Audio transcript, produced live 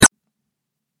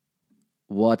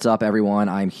What's up, everyone?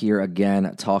 I'm here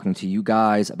again talking to you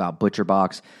guys about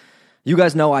ButcherBox. You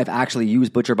guys know I've actually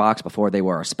used ButcherBox before they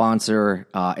were a sponsor.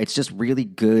 It's just really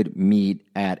good meat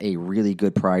at a really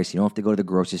good price. You don't have to go to the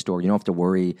grocery store. You don't have to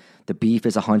worry. The beef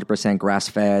is 100%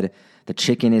 grass-fed. The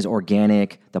chicken is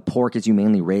organic. The pork is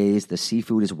humanely raised. The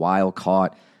seafood is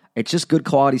wild-caught. It's just good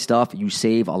quality stuff. You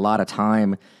save a lot of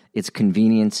time. It's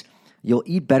convenience. You'll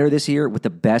eat better this year with the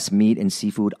best meat and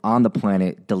seafood on the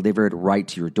planet delivered right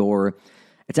to your door.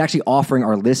 It's actually offering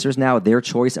our listeners now their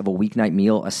choice of a weeknight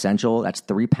meal essential. That's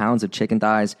 3 pounds of chicken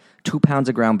thighs, 2 pounds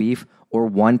of ground beef, or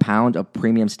 1 pound of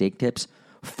premium steak tips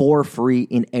for free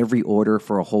in every order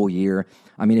for a whole year.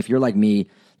 I mean, if you're like me,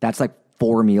 that's like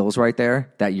 4 meals right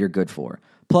there that you're good for.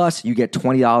 Plus, you get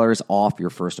 $20 off your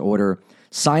first order.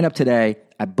 Sign up today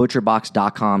at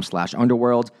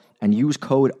butcherbox.com/underworld and use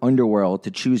code underworld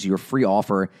to choose your free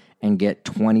offer and get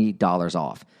 $20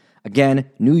 off. Again,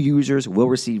 new users will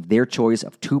receive their choice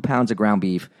of 2 pounds of ground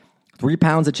beef, 3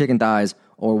 pounds of chicken thighs,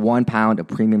 or 1 pound of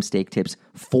premium steak tips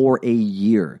for a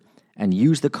year. And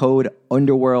use the code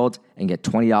underworld and get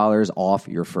 $20 off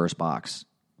your first box.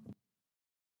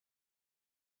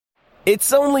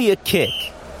 It's only a kick,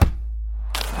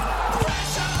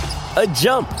 a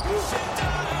jump,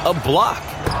 a block.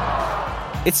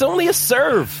 It's only a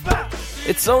serve.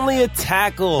 It's only a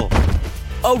tackle,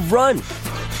 a run.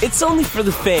 It's only for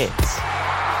the fans.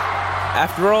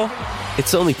 After all,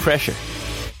 it's only pressure.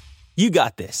 You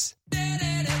got this.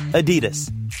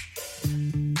 Adidas.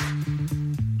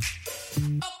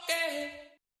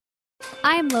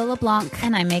 I'm Lola Blanc.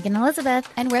 And I'm Megan Elizabeth.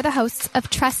 And we're the hosts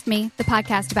of Trust Me, the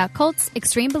podcast about cults,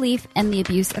 extreme belief, and the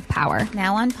abuse of power.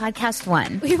 Now on Podcast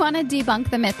 1. We want to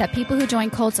debunk the myth that people who join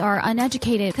cults are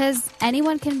uneducated, because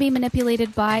anyone can be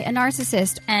manipulated by a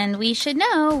narcissist. And we should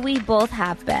know we both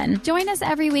have been. Join us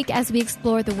every week as we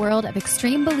explore the world of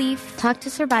extreme belief, talk to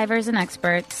survivors and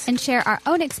experts, and share our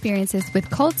own experiences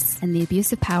with cults and the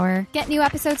abuse of power. Get new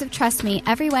episodes of Trust Me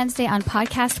every Wednesday on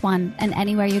Podcast 1 and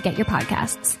anywhere you get your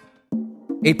podcasts.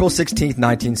 April 16th,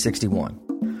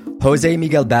 1961. Jose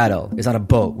Miguel Battle is on a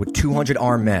boat with 200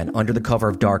 armed men under the cover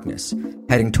of darkness,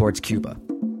 heading towards Cuba.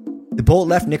 The boat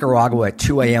left Nicaragua at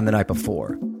 2 a.m. the night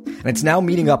before, and it's now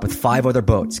meeting up with 5 other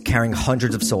boats carrying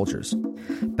hundreds of soldiers.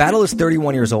 Battle is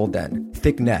 31 years old then,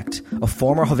 thick-necked, a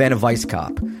former Havana vice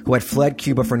cop who had fled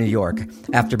Cuba for New York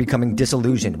after becoming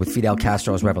disillusioned with Fidel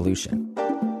Castro's revolution.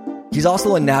 He's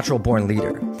also a natural-born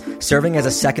leader, serving as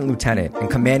a second lieutenant and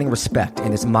commanding respect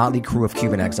in this motley crew of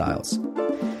Cuban exiles.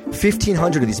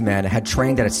 1,500 of these men had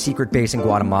trained at a secret base in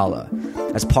Guatemala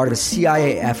as part of a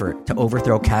CIA effort to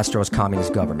overthrow Castro's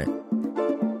communist government.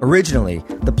 Originally,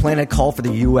 the plan had called for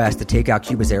the U.S. to take out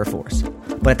Cuba's Air Force,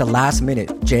 but at the last minute,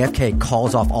 JFK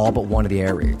calls off all but one of the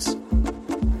air raids.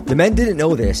 The men didn't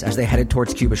know this as they headed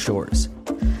towards Cuba's shores.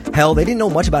 Hell, they didn't know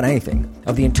much about anything,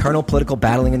 of the internal political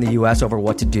battling in the U.S. over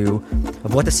what to do,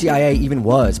 of what the CIA even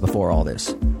was before all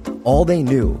this. All they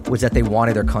knew was that they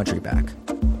wanted their country back.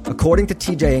 According to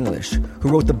T.J. English, who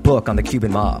wrote the book on the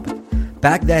Cuban mob,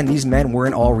 back then these men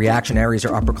weren't all reactionaries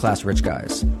or upper-class rich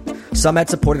guys. Some had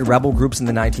supported rebel groups in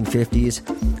the 1950s.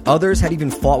 Others had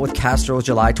even fought with Castro's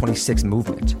July 26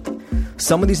 movement.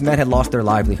 Some of these men had lost their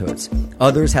livelihoods.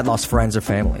 Others had lost friends or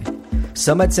family.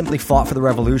 Some had simply fought for the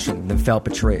revolution and then felt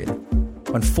betrayed.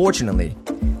 Unfortunately,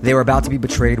 they were about to be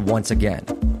betrayed once again,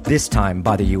 this time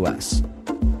by the U.S.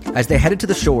 As they headed to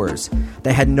the shores,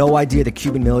 they had no idea the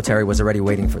Cuban military was already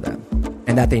waiting for them,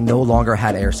 and that they no longer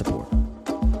had air support.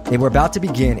 They were about to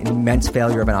begin an immense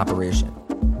failure of an operation,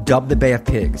 dubbed the Bay of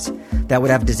Pigs, that would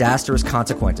have disastrous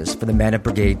consequences for the men of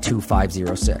Brigade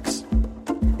 2506.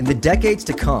 In the decades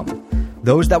to come,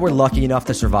 those that were lucky enough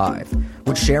to survive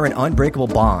would share an unbreakable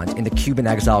bond in the Cuban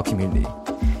exile community,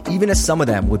 even as some of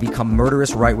them would become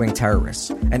murderous right-wing terrorists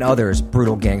and others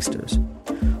brutal gangsters.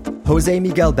 Jose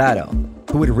Miguel Battle,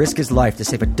 who would risk his life to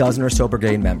save a dozen or so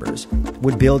brigade members,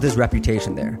 would build his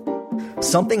reputation there.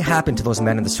 Something happened to those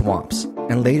men in the swamps,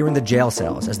 and later in the jail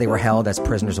cells as they were held as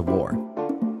prisoners of war.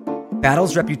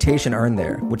 Battle's reputation earned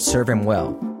there would serve him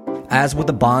well, as would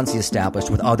the bonds he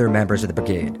established with other members of the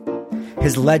brigade.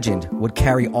 His legend would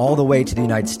carry all the way to the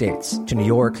United States, to New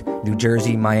York, New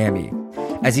Jersey, Miami,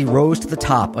 as he rose to the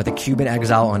top of the Cuban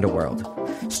exile underworld,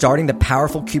 starting the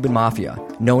powerful Cuban Mafia,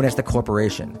 known as the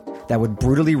Corporation, that would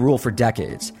brutally rule for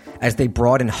decades as they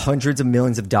brought in hundreds of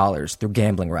millions of dollars through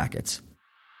gambling rackets.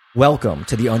 Welcome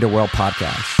to the Underworld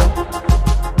Podcast.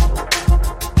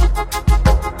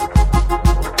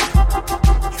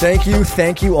 Thank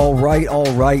you. All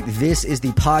right. This is the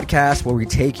podcast where we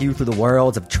take you through the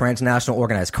worlds of transnational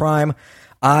organized crime.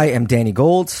 I am Danny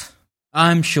Gold.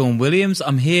 I'm Sean Williams.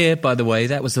 I'm here, by the way.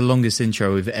 That was the longest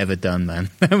intro we've ever done, man.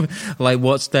 Like,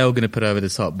 what's Dale going to put over the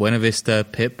top? Buena Vista,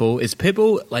 Pitbull. Is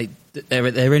Pitbull, like,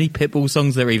 are there any Pitbull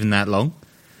songs that are even that long?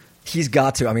 He's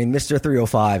got to. I mean, Mr.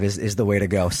 305 is the way to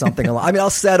go. Something along. I mean, I'll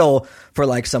settle for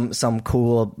like some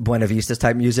cool Buena Vista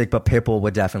type music, but Pitbull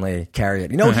would definitely carry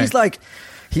it. You know, he's like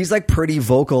pretty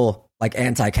vocal, like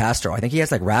anti-Castro. I think he has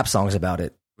like rap songs about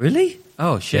it. Really?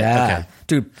 Oh, shit. Yeah. Okay.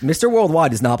 Dude, Mr.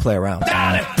 Worldwide does not play around.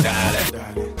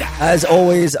 As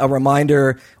always, a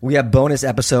reminder, we have bonus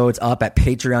episodes up at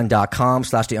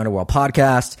patreon.com/the Underworld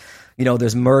Podcast. You know,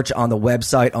 there's merch on the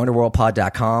website,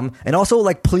 underworldpod.com. And also,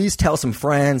 like, please tell some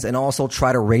friends and also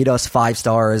try to rate us 5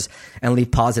 stars and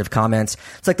leave positive comments.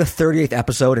 It's like the 38th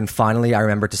episode, and finally I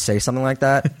remember to say something like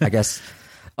that. I guess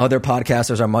other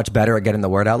podcasters are much better at getting the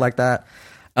word out like that.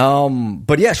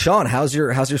 But yeah, Sean, how's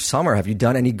your summer? Have you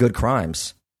done any good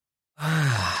crimes?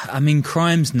 I mean,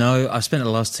 crimes, no. I've spent the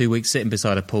last 2 weeks sitting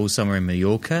beside a pool somewhere in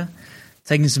Mallorca,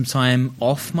 taking some time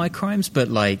off my crimes, but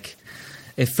like,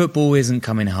 if football isn't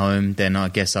coming home, then I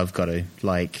guess I've got to.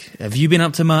 Like, have you been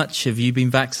up to much? Have you been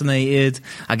vaccinated?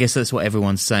 I guess that's what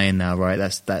everyone's saying now, right?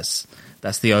 That's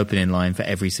the opening line for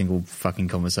every single fucking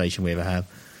conversation we ever have.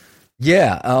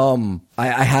 Yeah,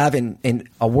 I have in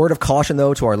a word of caution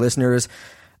though to our listeners.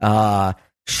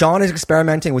 Sean is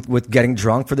experimenting with getting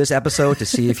drunk for this episode to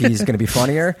see if he's going to be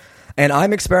funnier. And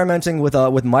I'm experimenting with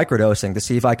microdosing to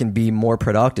see if I can be more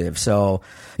productive. So,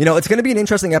 you know, it's going to be an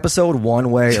interesting episode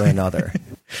one way or another.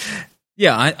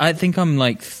 Yeah, I think I'm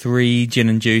like 3 gin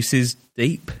and juices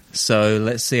deep. So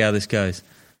let's see how this goes.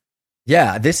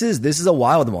 Yeah, this is a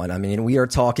wild one. I mean, we are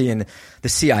talking the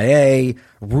CIA,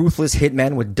 ruthless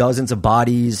hitmen with dozens of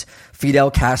bodies,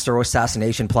 Fidel Castro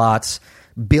assassination plots,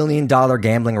 billion-dollar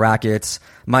gambling rackets,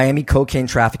 Miami cocaine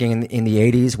trafficking in the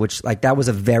 80s, which, like, that was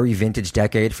a very vintage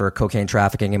decade for cocaine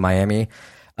trafficking in Miami,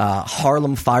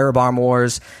 Harlem firebomb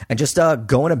wars, and just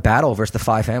going to battle versus the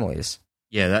 5 families.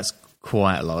 Yeah, that's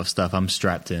quite a lot of stuff. I'm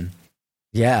strapped in.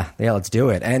 Yeah, let's do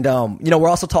it. And, you know, we're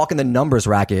also talking the numbers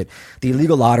racket, the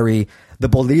illegal lottery, the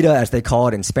bolita, as they call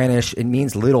it in Spanish. It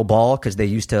means little ball because they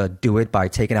used to do it by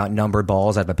taking out numbered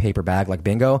balls out of a paper bag like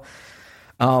bingo.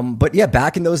 But yeah,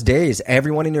 back in those days,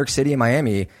 everyone in New York City and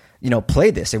Miami, you know,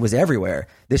 played this. It was everywhere.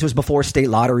 This was before state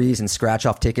lotteries and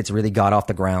scratch-off tickets really got off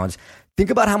the ground. Think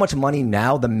about how much money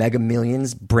now the Mega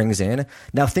Millions brings in.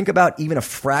 Now think about even a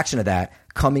fraction of that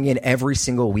coming in every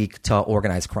single week to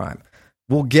organized crime.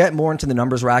 We'll get more into the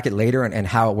numbers racket later and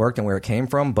how it worked and where it came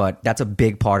from, but that's a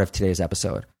big part of today's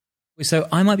episode. So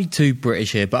I might be too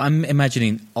British here, but I'm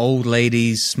imagining old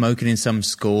ladies smoking in some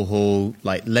school hall,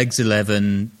 like Legs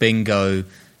 11, bingo.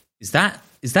 Is that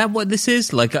what this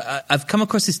is? Like, I've come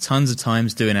across this tons of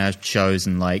times doing our shows,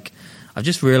 and like, I've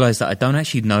just realized that I don't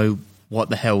actually know what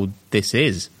the hell this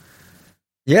is.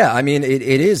 Yeah, I mean, it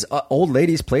is. Old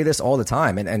ladies play this all the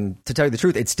time. And to tell you the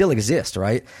truth, it still exists,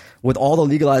 right? With all the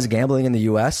legalized gambling in the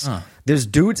U.S., there's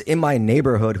dudes in my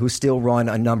neighborhood who still run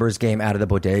a numbers game out of the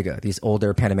bodega, these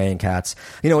older Panamanian cats.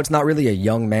 You know, it's not really a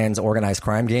young man's organized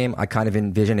crime game. I kind of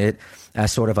envision it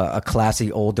as sort of a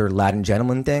classy, older Latin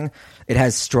gentleman thing. It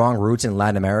has strong roots in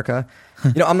Latin America.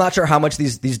 You know, I'm not sure how much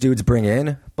these dudes bring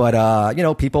in, but, you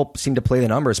know, people seem to play the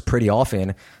numbers pretty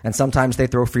often, and sometimes they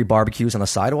throw free barbecues on the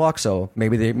sidewalk, so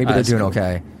maybe they're doing cool.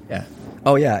 Okay. Yeah.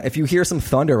 Oh, yeah. If you hear some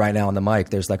thunder right now on the mic,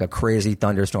 there's like a crazy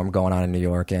thunderstorm going on in New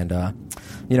York, and,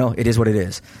 you know, it is what it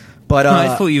is. But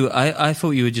I thought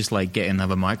you were just like getting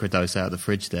another microdose out of the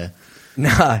fridge there.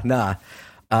 Nah.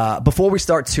 Before we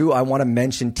start, too, I want to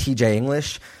mention TJ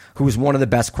English, who's one of the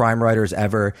best crime writers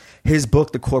ever. His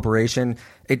book, The Corporation,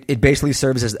 it basically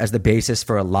serves as the basis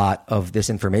for a lot of this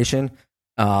information.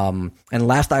 And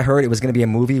last I heard, it was going to be a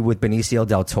movie with Benicio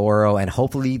del Toro, and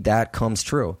hopefully that comes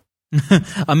true.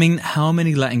 I mean, how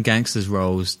many Latin gangsters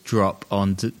roles drop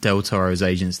on Del Toro's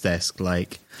agent's desk?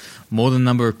 Like, more than the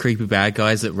number of creepy bad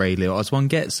guys that Ray Liotta's one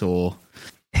gets, or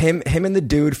him and the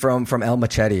dude from El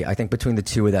Machete. I think between the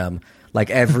two of them, like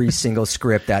every single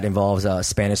script that involves a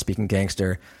Spanish-speaking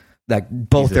gangster, like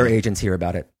both their agents hear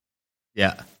about it.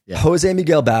 Yeah. Jose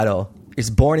Miguel Battle is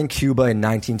born in Cuba in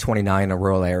 1929 in a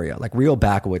rural area, like real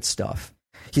backwoods stuff.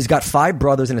 He's got 5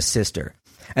 brothers and a sister.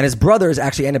 And his brothers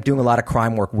actually end up doing a lot of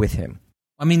crime work with him.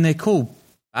 I mean, they're called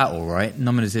Battle, right?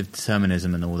 Nominative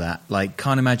determinism and all that. Like,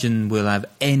 can't imagine we'll have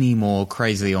any more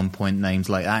crazily on-point names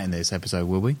like that in this episode,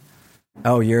 will we?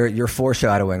 Oh, you're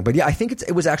foreshadowing. But yeah, I think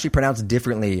it was actually pronounced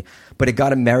differently, but it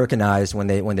got Americanized when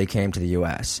they came to the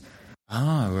U.S.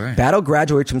 Oh, right. Battle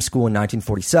graduates from school in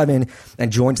 1947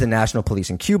 and joins the National Police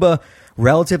in Cuba.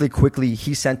 Relatively quickly,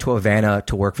 he's sent to Havana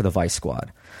to work for the Vice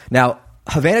Squad. Now,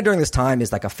 Havana during this time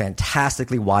is like a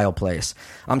fantastically wild place.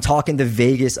 I'm talking the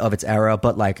Vegas of its era,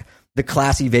 but like the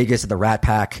classy Vegas of the Rat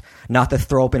Pack, not the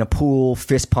throw up in a pool,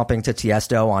 fist pumping to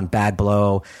Tiesto on Bad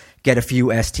Blow, get a few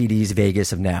STDs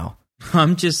Vegas of now.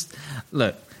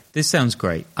 Look, this sounds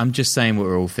great. I'm just saying what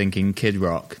we're all thinking, Kid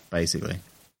Rock, basically.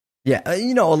 Yeah,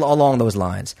 along those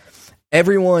lines.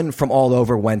 Everyone from all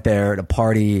over went there to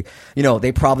party.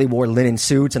 They probably wore linen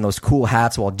suits and those cool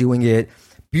hats while doing it.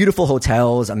 Beautiful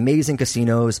hotels, amazing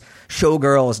casinos,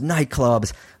 showgirls,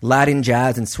 nightclubs, Latin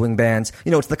jazz and swing bands.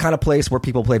 It's the kind of place where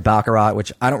people play Baccarat,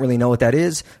 which I don't really know what that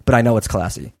is, but I know it's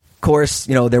classy. Of course,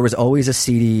 there was always a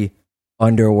seedy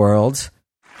underworld.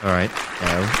 All right,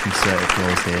 insert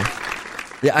applause here.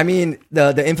 Yeah, I mean,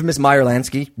 the infamous Meyer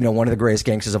Lansky, one of the greatest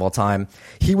gangsters of all time,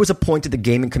 he was appointed the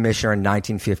gaming commissioner in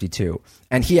 1952.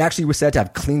 And he actually was said to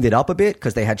have cleaned it up a bit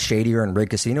because they had shadier and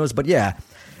rigged casinos. But yeah,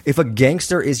 if a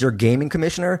gangster is your gaming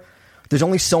commissioner, there's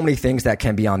only so many things that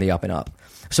can be on the up and up.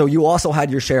 So you also had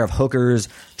your share of hookers,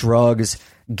 drugs,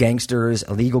 gangsters,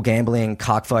 illegal gambling,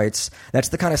 cockfights. That's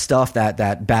the kind of stuff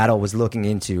that Battle was looking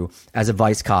into as a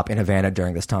vice cop in Havana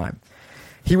during this time.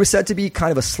 He was said to be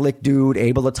kind of a slick dude,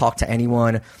 able to talk to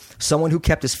anyone, someone who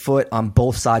kept his foot on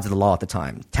both sides of the law at the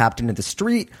time, tapped into the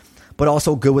street, but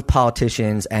also good with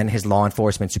politicians and his law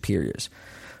enforcement superiors.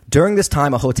 During this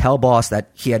time, a hotel boss that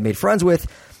he had made friends with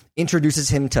introduces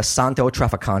him to Santo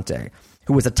Trafficante,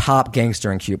 who was a top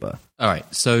gangster in Cuba. All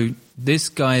right, so this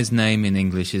guy's name in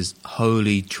English is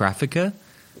Holy Trafficker?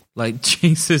 Like,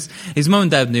 Jesus. His mom and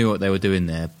dad knew what they were doing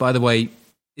there. By the way,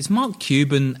 is Mark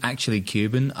Cuban actually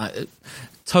Cuban?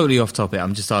 Totally off topic.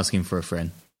 I'm just asking for a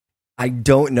friend. I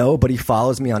don't know, but he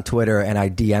follows me on Twitter, and I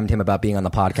DM'd him about being on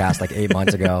the podcast like 8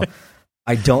 months ago.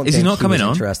 I don't Is think he not coming was on?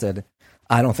 Interested.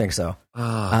 I don't think so. Oh,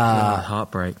 God,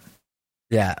 heartbreak.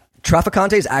 Yeah.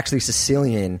 Trafficante is actually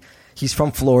Sicilian. He's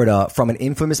from Florida, from an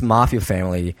infamous mafia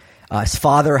family. His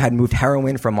father had moved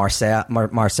heroin from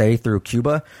Marseille through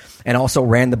Cuba and also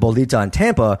ran the Bolita in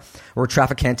Tampa, where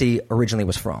Trafficante originally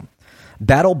was from.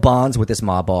 Battle bonds with this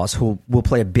mob boss, who will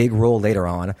play a big role later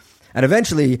on, and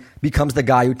eventually becomes the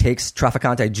guy who takes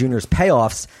Trafficante Jr.'s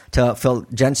payoffs to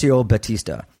Fulgencio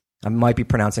Batista. I might be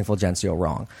pronouncing Fulgencio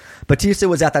wrong. Batista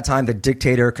was at that time the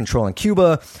dictator controlling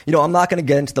Cuba. I'm not going to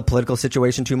get into the political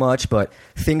situation too much, but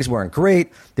things weren't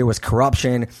great. There was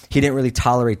corruption. He didn't really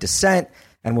tolerate dissent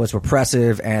and was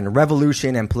repressive, and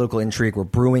revolution and political intrigue were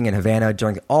brewing in Havana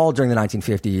during the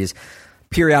 1950s.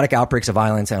 Periodic outbreaks of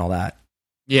violence and all that.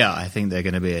 Yeah, I think they're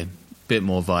going to be a bit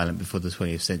more violent before the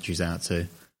 20th century's out too.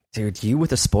 Dude, you with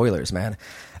the spoilers, man.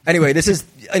 Anyway, this is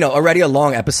already a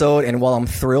long episode, and while I'm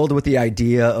thrilled with the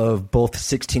idea of both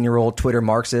 16-year-old Twitter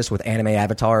Marxists with anime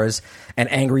avatars and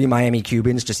angry Miami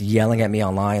Cubans just yelling at me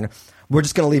online, we're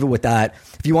just going to leave it with that.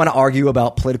 If you want to argue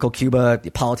about political Cuba,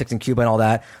 politics in Cuba and all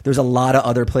that, there's a lot of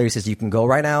other places you can go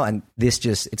right now, and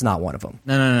it's not one of them.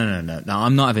 No,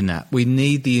 I'm not having that. We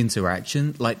need the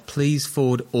interaction. Like, please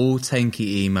forward all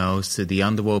tanky emails to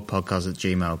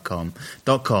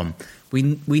theunderworldpodcast@gmail.com.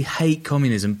 We hate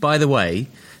communism. By the way,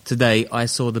 today I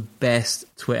saw the best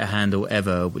Twitter handle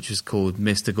ever, which was called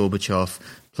Mr. Gorbachev.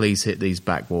 Please hit these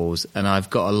back walls, and I've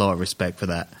got a lot of respect for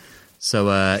that. So,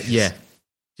 yeah.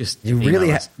 Just you really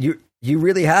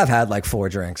have had like 4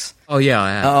 drinks. Oh yeah,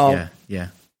 I have. Yeah.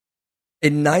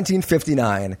 In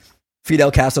 1959,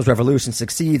 Fidel Castro's revolution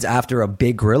succeeds after a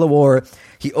big guerrilla war.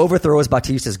 He overthrows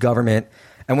Batista's government,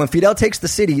 and when Fidel takes the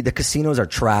city, the casinos are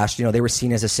trashed. They were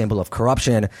seen as a symbol of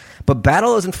corruption. But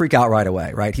Battle doesn't freak out right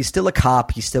away, right? He's still a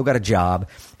cop. He's still got a job,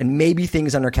 and maybe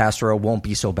things under Castro won't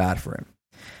be so bad for him.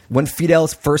 When Fidel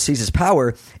first seizes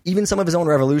power, even some of his own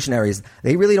revolutionaries,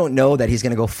 they really don't know that he's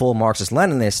going to go full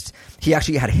Marxist-Leninist. He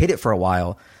actually had hit it for a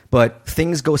while, but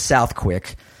things go south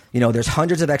quick. There's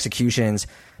hundreds of executions,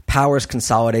 power's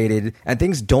consolidated, and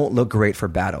things don't look great for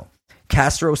Battle.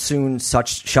 Castro soon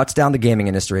shuts down the gaming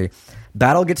industry.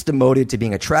 Battle gets demoted to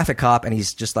being a traffic cop, and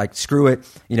he's just like, screw it.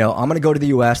 I'm going to go to the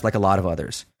U.S. like a lot of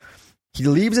others. He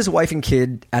leaves his wife and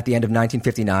kid at the end of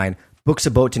 1959, books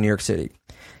a boat to New York City.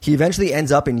 He eventually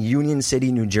ends up in Union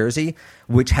City, New Jersey,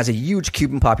 which has a huge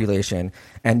Cuban population,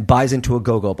 and buys into a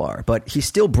go-go bar. But he's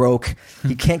still broke.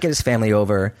 He can't get his family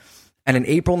over. And in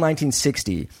April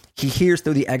 1960, he hears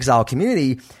through the exile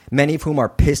community, many of whom are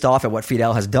pissed off at what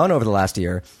Fidel has done over the last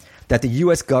year, that the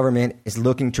U.S. government is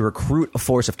looking to recruit a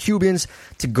force of Cubans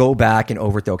to go back and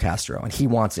overthrow Castro. And he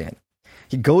wants in.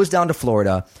 He goes down to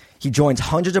Florida. He joins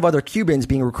hundreds of other Cubans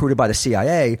being recruited by the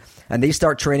CIA, and they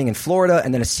start training in Florida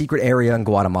and then a secret area in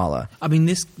Guatemala. I mean,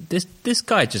 this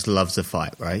guy just loves to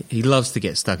fight, right? He loves to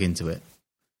get stuck into it.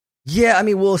 Yeah, I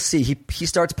mean, we'll see. He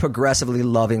starts progressively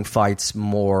loving fights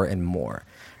more and more,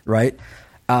 right?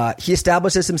 He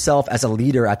establishes himself as a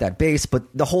leader at that base, but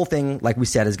the whole thing, like we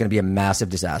said, is going to be a massive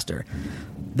disaster.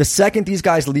 The second these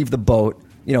guys leave the boat,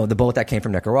 the boat that came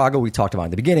from Nicaragua, we talked about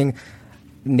in the beginning,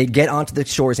 and they get onto the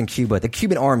shores in Cuba, the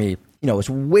Cuban army, is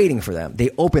waiting for them. They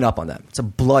open up on them. It's a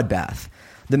bloodbath.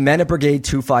 The men of Brigade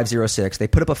 2506, they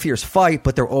put up a fierce fight,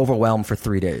 but they're overwhelmed for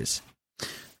 3 days.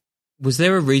 Was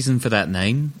there a reason for that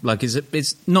name? Like,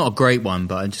 it's not a great one,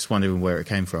 but I'm just wondering where it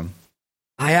came from.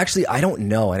 I don't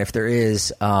know, and if there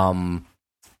is, I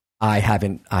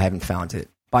haven't found it.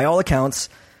 By all accounts,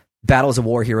 Battle's a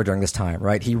war hero during this time,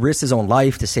 right? He risked his own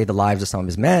life to save the lives of some of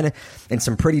his men in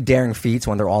some pretty daring feats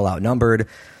when they're all outnumbered.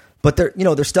 But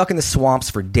they're stuck in the swamps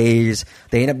for days.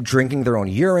 They end up drinking their own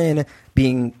urine,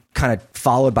 being kind of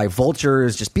followed by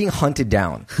vultures, just being hunted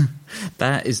down.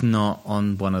 That is not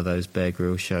on one of those Bear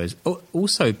Grylls shows. Oh,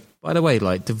 also, by the way,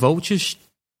 like, do vultures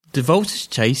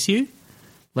chase you?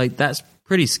 Like, that's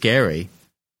pretty scary.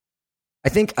 I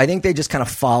think they just kind of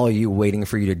follow you, waiting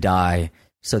for you to die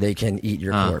so they can eat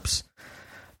your corpse.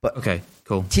 But okay,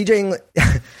 cool. TJ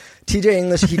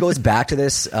English, he goes back to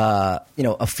this,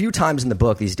 a few times in the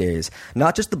book these days.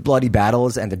 Not just the bloody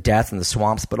battles and the death in the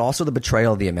swamps, but also the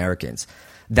betrayal of the Americans.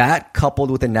 That,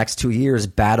 coupled with the next 2 years,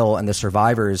 Battle and the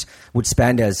survivors would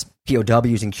spend as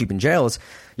POWs in Cuban jails,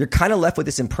 you're kind of left with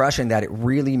this impression that it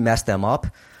really messed them up.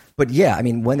 But yeah, I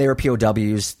mean, when they were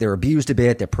POWs, they're abused a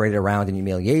bit, they're paraded around in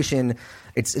humiliation.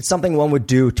 It's something one would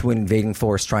do to an invading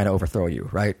force trying to overthrow you,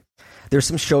 right? There's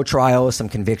some show trials, some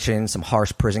convictions, some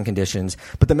harsh prison conditions,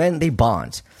 but the men, they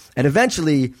bond. And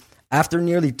eventually, after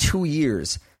nearly 2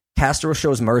 years, Castro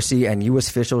shows mercy and U.S.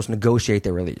 officials negotiate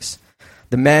their release.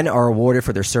 The men are awarded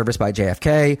for their service by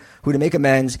JFK, who, to make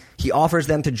amends, he offers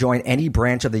them to join any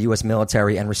branch of the U.S.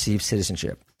 military and receive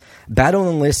citizenship. Battle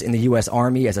enlists in the U.S.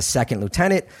 Army as a second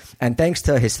lieutenant, and thanks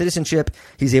to his citizenship,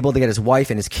 he's able to get his wife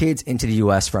and his kids into the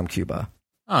U.S. from Cuba.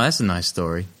 Oh, that's a nice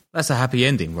story. That's a happy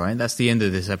ending, right? That's the end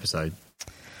of this episode.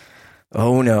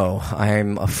 Oh, no.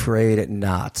 I'm afraid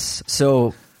not.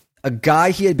 So, a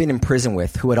guy he had been in prison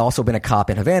with, who had also been a cop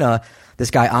in Havana,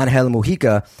 this guy Angel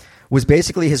Mujica, was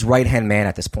basically his right-hand man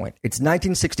at this point. It's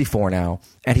 1964 now,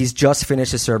 and he's just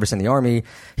finished his service in the Army.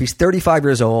 He's 35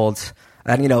 years old,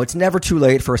 and, it's never too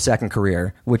late for a second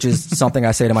career, which is something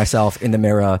I say to myself in the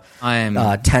mirror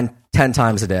 10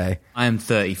 times a day. I am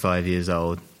 35 years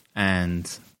old, and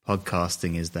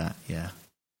podcasting is that, yeah.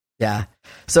 Yeah.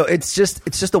 So it's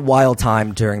just a wild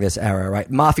time during this era,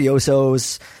 right?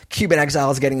 Mafiosos, Cuban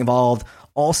exiles getting involved,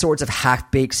 all sorts of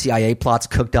half-baked CIA plots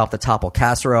cooked up to topple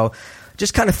Castro,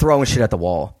 just kind of throwing shit at the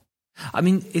wall. I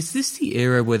mean, is this the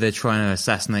era where they're trying to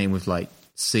assassinate him with, like,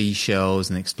 seashells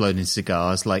and exploding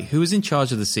cigars? Like, who was in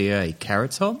charge of the CIA?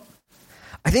 Carrot Top?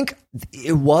 I think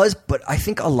it was, but I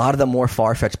think a lot of the more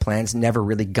far-fetched plans never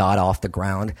really got off the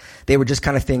ground. They were just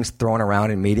kind of things thrown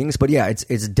around in meetings. But yeah,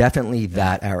 it's definitely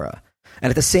that era. And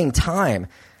at the same time,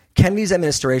 Kennedy's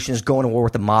administration is going to war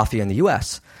with the Mafia in the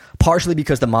U.S., partially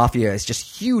because the Mafia is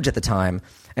just huge at the time,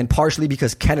 and partially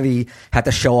because Kennedy had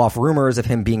to show off rumors of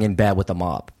him being in bed with the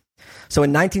mob. So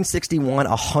in 1961,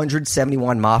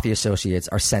 171 Mafia associates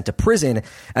are sent to prison,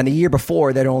 and the year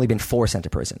before, there had only been 4 sent to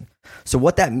prison. So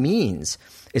what that means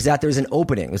is that there's an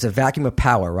opening, there's a vacuum of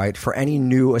power, right, for any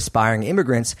new aspiring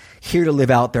immigrants here to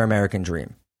live out their American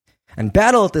dream. And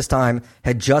Battle at this time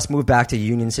had just moved back to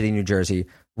Union City, New Jersey,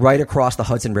 right across the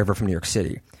Hudson River from New York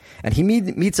City. And he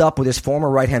meets up with his former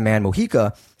right-hand man,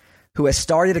 Mujica, who has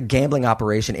started a gambling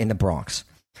operation in the Bronx.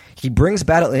 He brings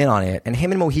Battle in on it, and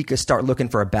him and Mujica start looking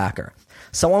for a backer.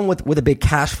 Someone with a big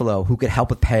cash flow who could help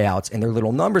with payouts in their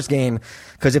little numbers game,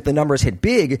 because if the numbers hit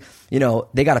big,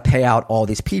 they got to pay out all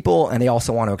these people, and they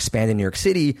also want to expand in New York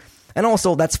City. And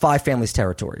also, that's 5 families'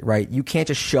 territory, right? You can't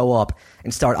just show up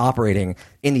and start operating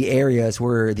in the areas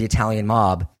where the Italian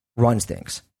mob runs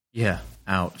things. Yeah,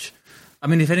 ouch. I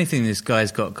mean, if anything, this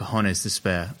guy's got cojones to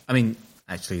spare. I mean,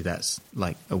 actually, that's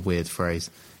like a weird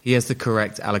phrase. He has the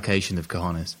correct allocation of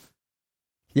cojones.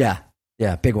 Yeah,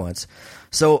 big ones.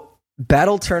 So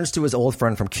Battle turns to his old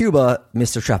friend from Cuba,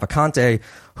 Mr. Trafficante,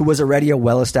 who was already a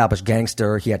well-established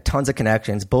gangster. He had tons of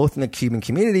connections, both in the Cuban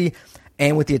community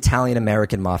and with the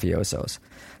Italian-American mafiosos.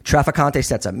 Trafficante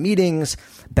sets up meetings.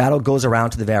 Battle goes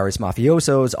around to the various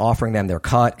mafiosos, offering them their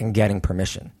cut and getting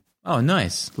permission. Oh,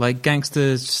 nice. Like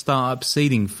gangster startup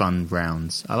seeding fund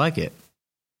rounds. I like it.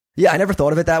 Yeah, I never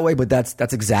thought of it that way, but that's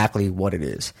exactly what it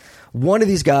is. One of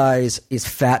these guys is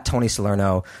Fat Tony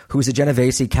Salerno, who's a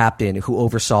Genovese captain who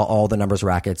oversaw all the numbers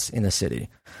rackets in the city.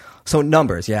 So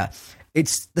numbers, yeah.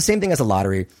 It's the same thing as a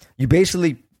lottery. You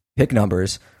basically pick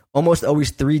numbers, almost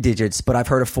always 3 digits, but I've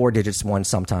heard of 4 digits ones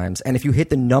sometimes. And if you hit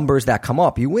the numbers that come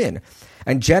up, you win.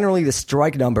 And generally the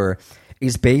strike number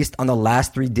is based on the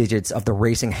last 3 digits of the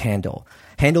racing handle.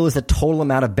 Handle is the total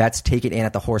amount of bets taken in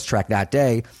at the horse track that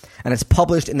day, and it's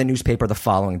published in the newspaper the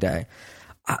following day.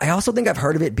 I also think I've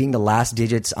heard of it being the last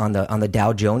digits on the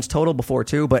Dow Jones total before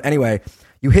too. But anyway,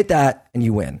 you hit that and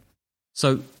you win.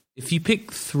 So if you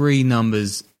pick 3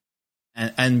 numbers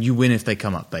and you win if they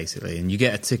come up, basically, and you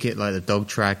get a ticket like the dog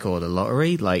track or the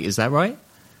lottery, like, is that right?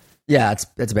 Yeah,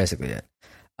 that's basically it.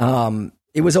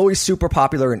 It was always super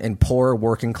popular in poor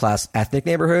working class ethnic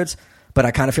neighborhoods, but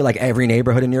I kind of feel like every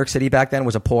neighborhood in New York City back then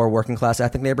was a poor working class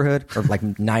ethnic neighborhood, or like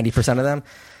 90% of them.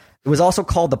 It was also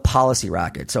called the policy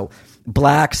racket. So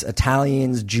blacks,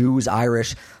 Italians, Jews,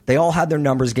 Irish, they all had their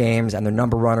numbers games and their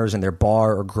number runners in their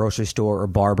bar or grocery store or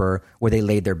barber where they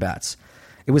laid their bets.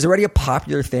 It was already a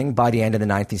popular thing by the end of the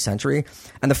 19th century,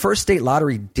 and the first state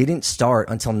lottery didn't start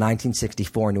until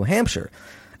 1964 in New Hampshire.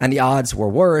 And the odds were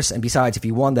worse, and besides, if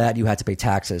you won that, you had to pay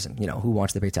taxes, and who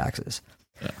wants to pay taxes?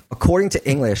 Yeah. According to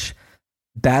English,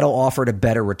 Battle offered a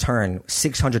better return,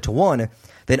 600 to 1,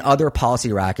 than other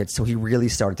policy rackets, so he really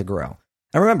started to grow.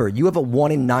 And remember, you have a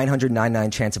 1 in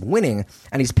 999 chance of winning,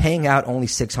 and he's paying out only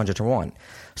 600 to 1.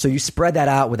 So you spread that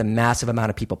out with a massive amount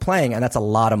of people playing, and that's a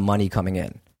lot of money coming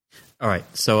in. All right,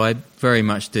 so I very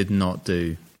much did not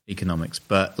do economics,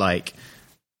 but like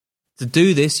to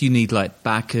do this, you need like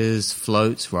backers,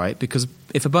 floats, right? Because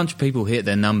if a bunch of people hit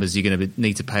their numbers, you're going to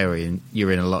need to pay, and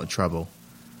you're in a lot of trouble.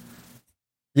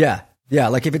 Yeah. Yeah,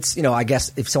 like if it's, I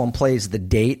guess if someone plays the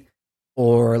date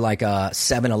or like a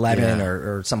 7-Eleven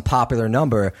or some popular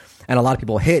number and a lot of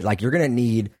people hit, like you're going to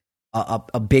need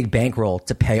a big bankroll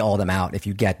to pay all them out if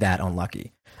you get that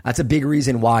unlucky. That's a big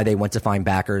reason why they went to find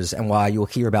backers and why you'll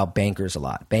hear about bankers a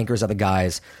lot. Bankers are the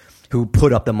guys who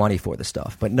put up the money for the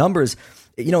stuff. But numbers,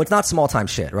 it's not small-time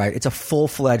shit, right? It's a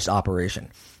full-fledged operation.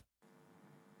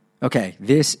 Okay,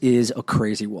 this is a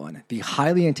crazy one. The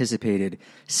highly anticipated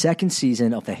second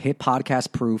season of the hit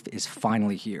podcast Proof is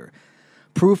finally here.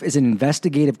 Proof is an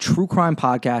investigative true crime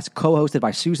podcast co-hosted by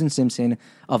Susan Simpson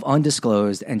of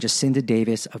Undisclosed and Jacinda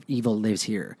Davis of Evil Lives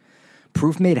Here.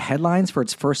 Proof made headlines for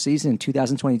its first season in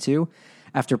 2022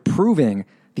 after proving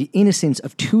the innocence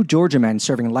of 2 Georgia men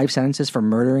serving life sentences for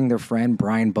murdering their friend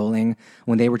Brian Bowling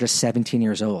when they were just 17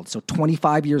 years old. So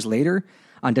 25 years later,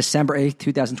 on December 8th,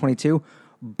 2022,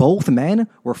 both men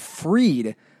were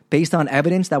freed based on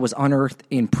evidence that was unearthed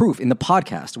in Proof, in the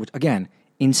podcast, which, again,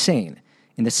 insane.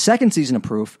 In the second season of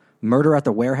Proof, Murder at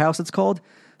the Warehouse, it's called,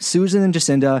 Susan and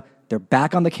Jacinda, they're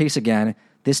back on the case again,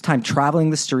 this time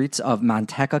traveling the streets of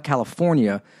Manteca,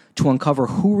 California, to uncover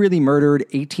who really murdered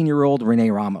 18-year-old Rene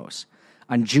Ramos.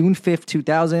 On June 5th,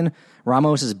 2000,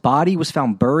 Ramos's body was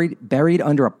found buried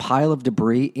under a pile of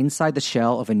debris inside the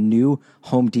shell of a new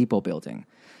Home Depot building.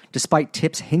 Despite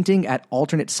tips hinting at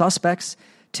alternate suspects,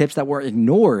 tips that were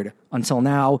ignored until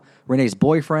now, Renee's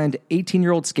boyfriend,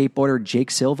 18-year-old skateboarder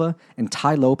Jake Silva, and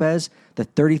Ty Lopez, the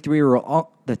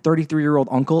 33-year-old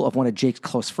uncle of one of Jake's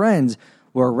close friends,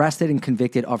 were arrested and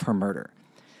convicted of her murder.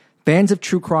 Fans of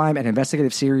true crime and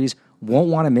investigative series won't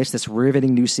want to miss this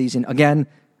riveting new season. Again,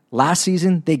 last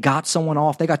season, they got someone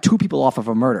off. They got 2 people off of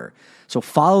a murder. So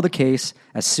follow the case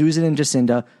as Susan and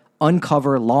Jacinda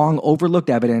uncover long overlooked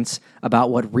evidence about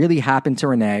what really happened to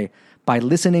Renee by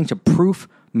listening to Proof,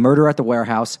 Murder at the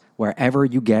Warehouse, wherever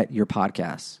you get your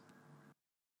podcasts.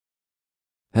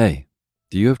 Hey,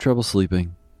 do you have trouble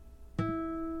sleeping?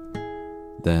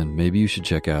 Then maybe you should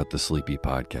check out the Sleepy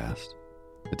Podcast.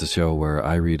 It's a show where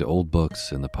I read old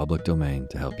books in the public domain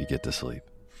to help you get to sleep.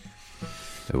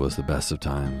 It was the best of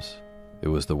times. It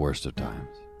was the worst of times.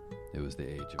 It was the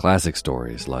age of classic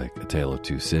stories like A Tale of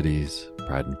Two Cities,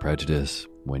 Pride and Prejudice,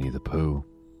 Winnie the Pooh,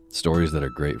 stories that are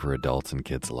great for adults and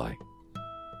kids alike.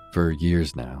 For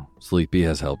years now, Sleepy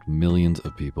has helped millions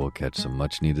of people catch some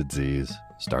much-needed Z's,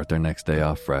 start their next day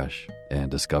off fresh, and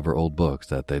discover old books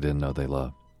that they didn't know they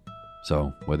loved.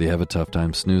 So, whether you have a tough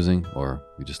time snoozing or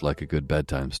you just like a good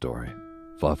bedtime story,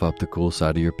 fluff up the cool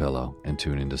side of your pillow and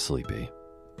tune into Sleepy.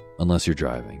 Unless you're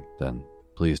driving, then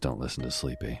please don't listen to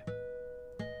Sleepy.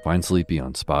 Find Sleepy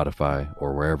on Spotify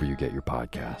or wherever you get your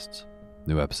podcasts.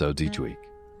 New episodes each week.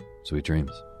 Sweet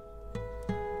dreams.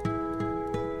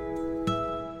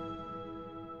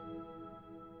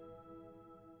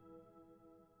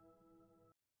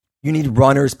 You need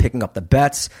runners picking up the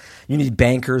bets. You need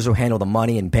bankers who handle the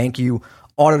money and bank you.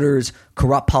 Auditors,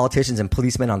 corrupt politicians and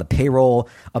policemen on the payroll.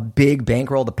 A big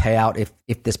bankroll to pay out if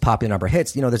this popular number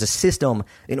hits. There's a system,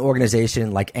 an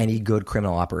organization like any good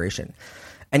criminal operation.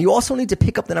 And you also need to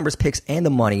pick up the numbers picks and the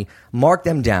money, mark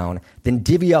them down, then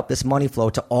divvy up this money flow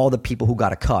to all the people who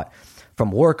got a cut.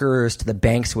 From workers to the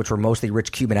banks, which were mostly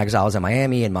rich Cuban exiles in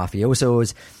Miami and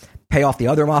mafiosos. Pay off the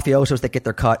other mafiosos that get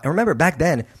their cut. And remember, back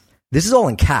then, This is all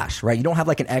in cash, right? You don't have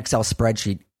like an Excel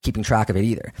spreadsheet keeping track of it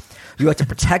either. You have to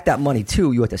protect that money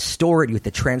too. You have to store it. You have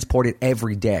to transport it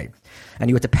every day. And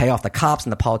you have to pay off the cops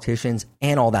and the politicians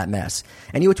and all that mess.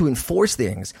 And you have to enforce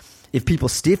things if people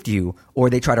stiff you or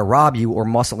they try to rob you or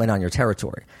muscle in on your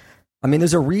territory. I mean,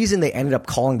 there's a reason they ended up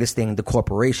calling this thing the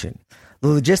corporation. The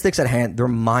logistics at hand, they're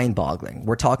mind-boggling.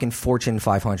 We're talking Fortune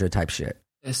 500 type shit.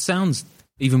 It sounds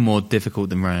even more difficult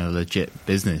than running a legit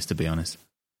business, to be honest.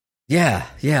 Yeah.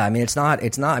 I mean, it's not,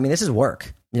 I mean, this is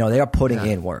work. You know, they are putting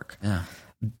in work. Yeah.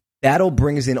 Battle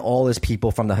brings in all his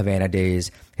people from the Havana days,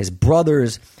 his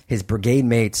brothers, his brigade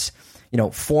mates, you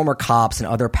know, former cops and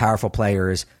other powerful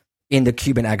players in the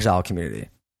Cuban exile community.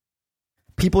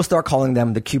 People start calling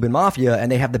them the Cuban Mafia,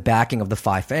 and they have the backing of the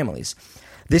 5 families.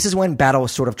 This is when Battle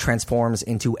sort of transforms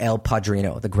into El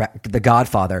Padrino, the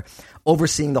godfather,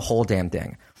 overseeing the whole damn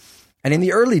thing. And in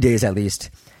the early days, at least,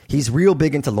 he's real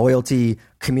big into loyalty,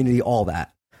 community, all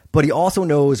that. But he also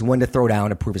knows when to throw down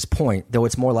to prove his point, though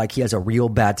it's more like he has a real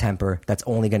bad temper that's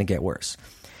only going to get worse.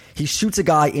 He shoots a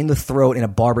guy in the throat in a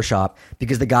barbershop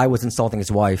because the guy was insulting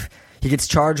his wife. He gets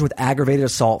charged with aggravated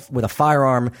assault with a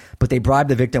firearm, but they bribe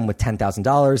the victim with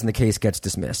 $10,000 and the case gets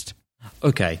dismissed.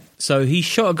 Okay, so he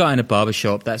shot a guy in a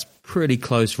barbershop. That's pretty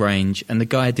close range, and the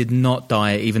guy did not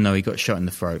die even though he got shot in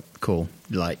the throat. Cool.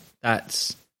 Like,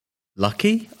 that's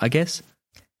lucky, I guess.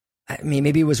 I mean,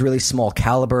 maybe it was really small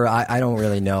caliber. I don't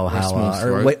really know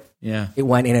how it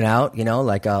went in and out, you know,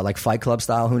 like Fight Club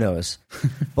style. Who knows?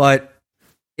 But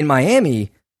in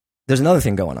Miami, there's another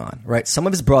thing going on, right? Some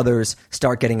of his brothers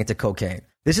start getting into cocaine.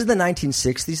 This is the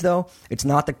 1960s, though. It's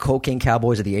not the cocaine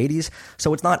cowboys of the 80s,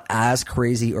 so it's not as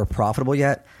crazy or profitable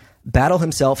yet. Battle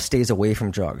himself stays away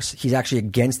from drugs. He's actually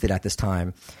against it at this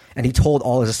time, and he told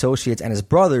all his associates and his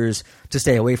brothers to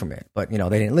stay away from it, but, you know,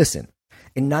 they didn't listen.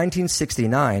 In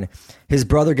 1969, his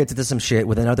brother gets into some shit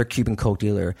with another Cuban coke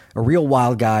dealer, a real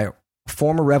wild guy,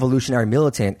 former revolutionary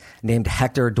militant named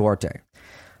Hector Duarte.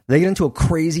 They get into a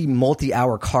crazy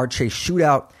multi-hour car chase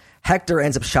shootout. Hector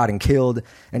ends up shot and killed,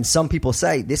 and some people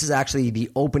say this is actually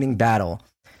the opening battle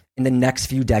in the next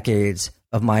few decades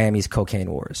of Miami's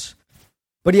cocaine wars.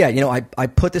 But yeah, you know, I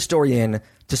put this story in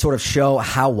to sort of show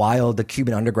how wild the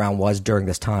Cuban underground was during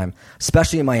this time,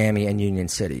 especially in Miami and Union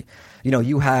City. You know,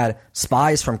 you had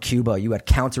spies from Cuba, you had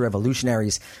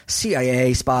counter-revolutionaries,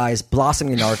 CIA spies,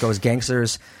 blossoming narcos,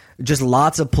 gangsters, just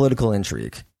lots of political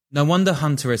intrigue. No wonder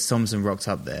Hunter S. Thompson rocked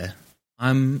up there.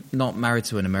 I'm not married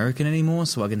to an American anymore,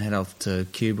 so I can head off to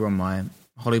Cuba on my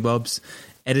hollybobs.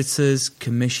 Editors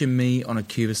commission me on a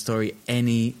Cuba story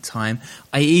any time.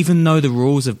 I even know the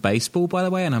rules of baseball, by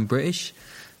the way, and I'm British.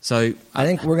 So I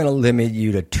think we're going to limit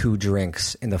you to 2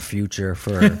 drinks in the future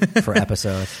for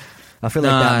episodes. I feel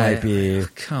like that might be...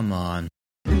 Come on.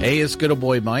 Hey, it's good old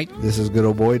boy Mike. This is good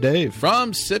old boy Dave.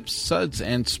 From Sips, Suds,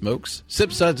 and Smokes.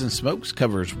 Sips, Suds, and Smokes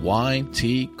covers wine,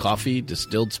 tea, coffee,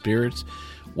 distilled spirits,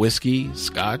 whiskey,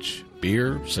 scotch,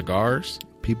 beer, cigars.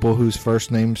 People whose first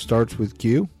name starts with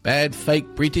Q. Bad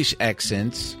fake British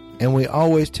accents. And we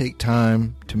always take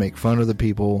time to make fun of the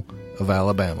people of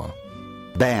Alabama.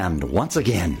 Banned once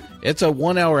again. It's a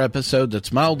 1-hour episode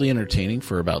that's mildly entertaining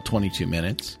for about 22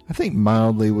 minutes. I think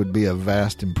mildly would be a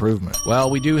vast improvement. Well,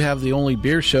 we do have the only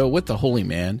beer show with the Holy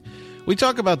Man. We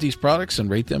talk about these products and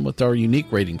rate them with our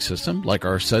unique rating system, like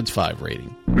our Suds 5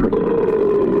 rating.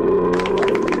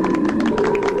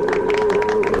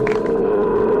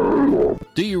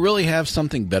 Do you really have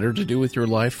something better to do with your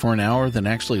life for an hour than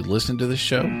actually listen to this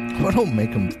show? Well, don't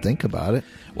make them think about it.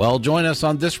 Well, join us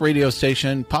on this radio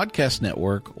station, podcast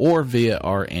network, or via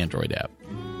our Android app.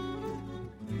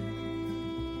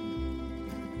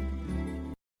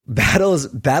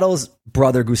 Battle's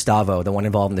brother Gustavo, the one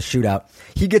involved in the shootout,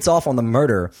 he gets off on the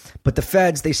murder, but the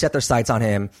feds, they set their sights on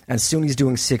him, and soon he's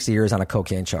doing 6 years on a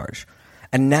cocaine charge.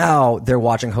 And now they're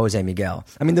watching Jose Miguel.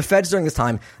 I mean, the feds during this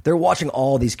time, they're watching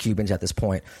all these Cubans at this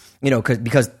point, you know,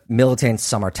 because militants,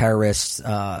 some are terrorists,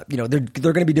 you know, they're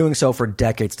going to be doing so for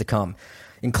decades to come,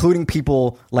 including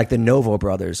people like the Novo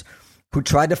brothers, who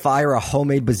tried to fire a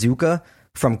homemade bazooka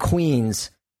from Queens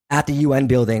at the UN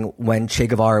building when Che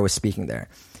Guevara was speaking there.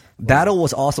 Battle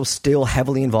was also still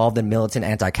heavily involved in militant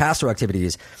anti-Castro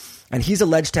activities, and he's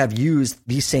alleged to have used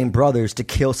these same brothers to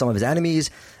kill some of his enemies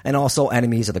and also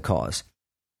enemies of the cause.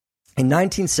 In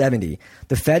 1970,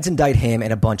 the feds indict him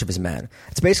and a bunch of his men.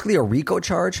 It's basically a RICO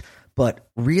charge, but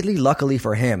really luckily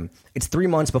for him, it's 3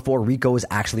 months before RICO is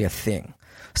actually a thing.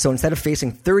 So instead of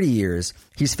facing 30 years,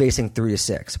 he's facing 3 to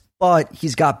 6. But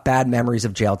he's got bad memories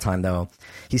of jail time, though.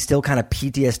 He's still kind of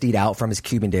PTSD'd out from his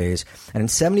Cuban days. And in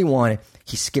 71,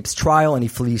 he skips trial and he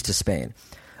flees to Spain.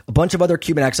 A bunch of other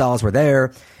Cuban exiles were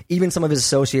there, even some of his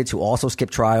associates who also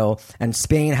skipped trial, and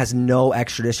Spain has no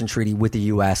extradition treaty with the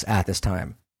U.S. at this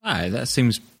time. All right, that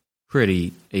seems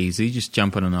pretty easy. Just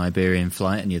jump on an Iberian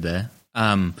flight and you're there.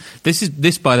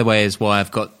 This, by the way, is why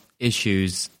I've got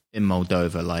issues in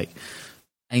Moldova. Like,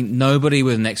 ain't nobody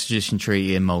with an extradition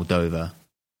treaty in Moldova.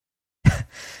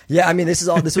 Yeah, I mean, this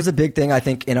was a big thing, I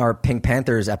think, in our Pink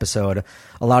Panthers episode.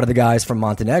 A lot of the guys from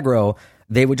Montenegro,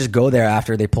 they would just go there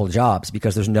after they pull jobs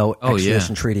because there's no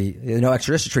extradition treaty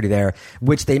there,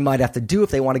 which they might have to do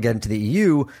if they want to get into the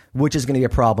EU, which is going to be a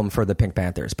problem for the Pink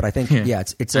Panthers. But I think,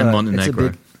 it's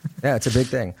a big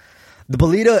thing. The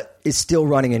Bolita is still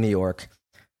running in New York,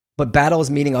 but Battle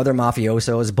is meeting other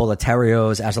mafiosos,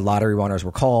 boleterios, as the lottery runners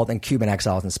were called, and Cuban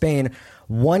exiles in Spain.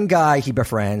 One guy he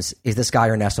befriends is this guy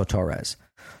Ernesto Torres.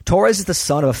 Torres is the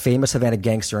son of a famous Havana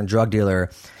gangster and drug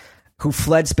dealer who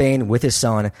fled Spain with his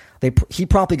son. He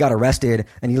promptly got arrested,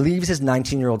 and he leaves his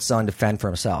 19-year-old son to fend for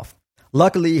himself.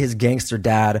 Luckily, his gangster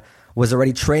dad was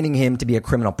already training him to be a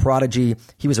criminal prodigy.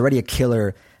 He was already a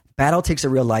killer. Battle takes a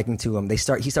real liking to him. He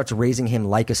starts raising him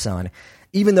like a son,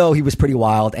 even though he was pretty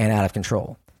wild and out of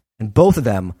control. And both of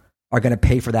them are going to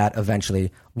pay for that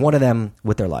eventually, one of them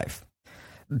with their life.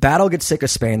 Battle gets sick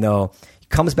of Spain, though. He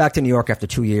comes back to New York after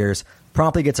 2 years,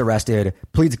 promptly gets arrested,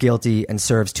 pleads guilty, and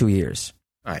serves 2 years.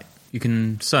 All right. You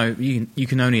can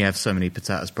only have so many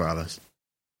patatas bravas.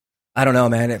 I don't know,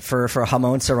 man. For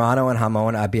Jamon Serrano and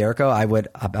Jamon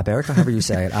Iberico, however you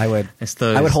say it, I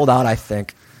would hold out, I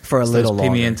think, for a little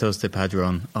longer. Pimientos de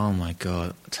Padron. Oh my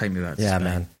God. Take me back to Spain.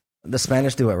 Man. The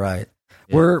Spanish do it right.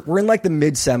 Yeah. We're in like the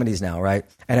mid-70s now, right?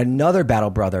 And another Battle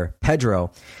brother,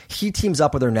 Pedro, he teams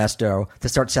up with Ernesto to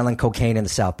start selling cocaine in the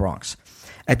South Bronx.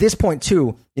 At this point,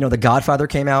 too, The Godfather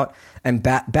came out, and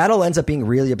Battle ends up being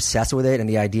really obsessed with it and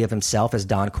the idea of himself as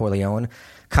Don Corleone,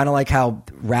 kind of like how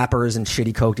rappers and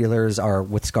shitty coke dealers are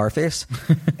with Scarface.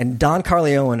 And Don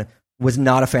Corleone was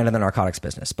not a fan of the narcotics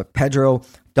business, but Pedro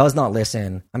does not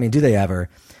listen. I mean, do they ever?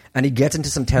 And he gets into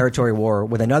some territory war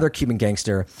with another Cuban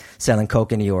gangster selling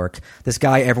coke in New York, this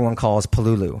guy everyone calls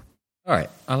Palulu. All right,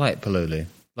 I like Palulu.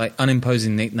 Like,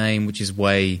 unimposing nickname, which is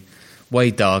way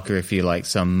darker if you like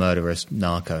some murderous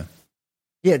narco.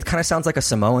 Yeah, it kind of sounds like a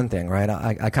Samoan thing, right?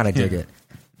 I kind of dig it.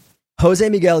 Jose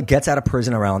Miguel gets out of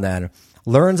prison around then,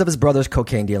 learns of his brother's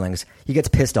cocaine dealings. He gets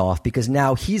pissed off because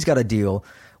now he's got to deal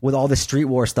with all this street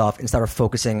war stuff instead of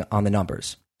focusing on the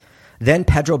numbers. Then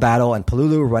Pedro Battle and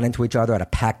Palulu run into each other at a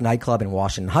packed nightclub in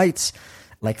Washington Heights,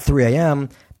 like 3 a.m.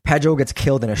 Pedro gets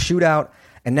killed in a shootout,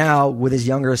 and now, with his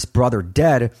youngest brother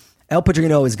dead, El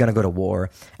Padrino is going to go to war,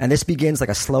 and this begins like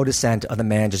a slow descent of the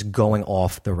man just going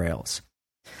off the rails.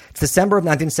 It's December of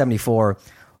 1974,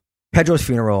 Pedro's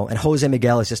funeral, and Jose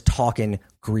Miguel is just talking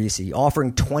greasy,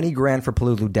 offering 20 grand for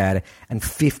Palulu dead and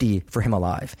 50 for him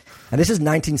alive. And this is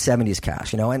 1970s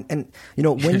cash, and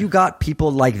when you got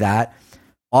people like that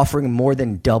offering more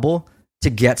than double to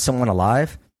get someone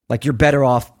alive, like, you're better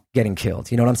off getting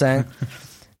killed. You know what I'm saying?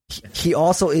 He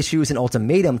also issues an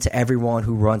ultimatum to everyone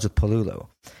who runs with Palulu.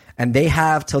 And they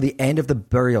have till the end of the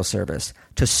burial service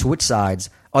to switch sides.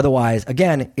 Otherwise,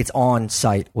 again, it's on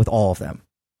site with all of them.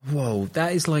 Whoa,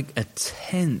 that is like a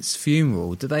tense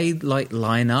funeral. Do they like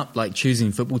line up like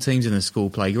choosing football teams in a school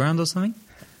playground or something?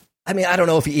 I mean, I don't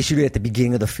know if he issued it at the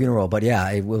beginning of the funeral, but yeah,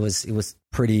 it was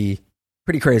pretty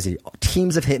crazy.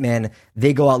 Teams of hitmen,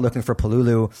 they go out looking for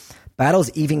Palulu. Battle's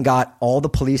even got all the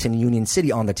police in Union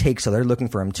City on the take, so they're looking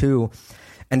for him too.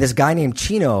 And this guy named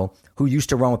Chino, who used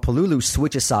to run with Palulu,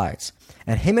 switches sides.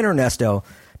 And him and Ernesto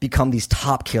become these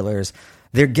top killers.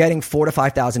 They're getting $4,000 to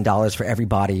 $5,000 for every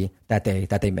body that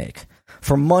they make.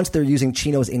 For months, they're using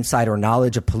Chino's insider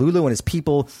knowledge of Palulu and his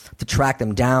people to track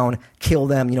them down, kill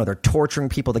them. They're torturing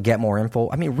people to get more info.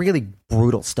 I mean, really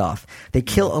brutal stuff. They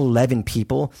kill 11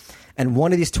 people, and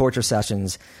one of these torture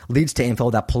sessions leads to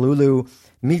info that Palulu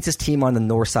meets his team on the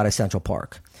north side of Central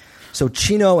Park. So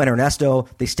Chino and Ernesto,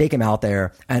 they stake him out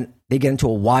there, and they get into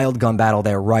a wild gun battle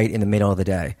there right in the middle of the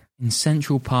day. In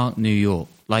Central Park, New York.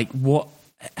 Like, what?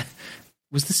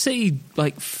 Was the city,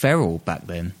 like, feral back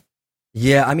then?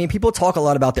 Yeah, I mean, people talk a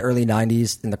lot about the early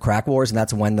 90s and the crack wars, and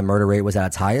that's when the murder rate was at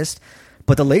its highest.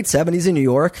 But the late 70s in New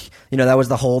York, that was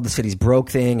the whole the city's broke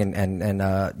thing, and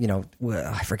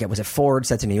I forget, was it Ford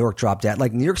said to New York, drop dead?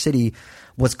 Like, New York City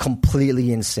was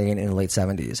completely insane in the late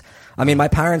 70s. I mean, my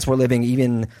parents were living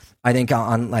even, I think,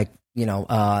 on like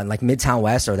Midtown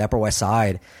West or the Upper West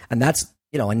Side, and that's,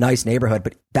 a nice neighborhood.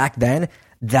 But back then,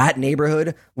 that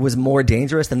neighborhood was more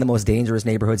dangerous than the most dangerous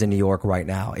neighborhoods in New York right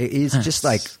now. It is just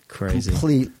like crazy,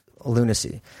 complete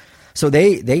lunacy. So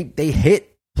they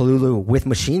hit Palulu with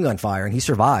machine gun fire, and he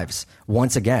survives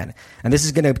once again. And this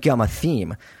is going to become a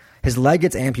theme. His leg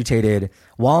gets amputated.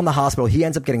 While in the hospital, he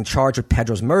ends up getting charged with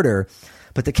Pedro's murder,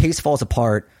 but the case falls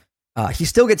apart. He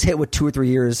still gets hit with 2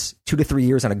 to 3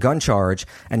 years on a gun charge,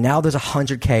 and now there's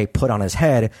 $100K put on his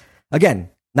head. Again,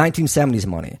 1970s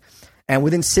money. And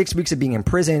within 6 weeks of being in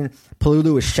prison,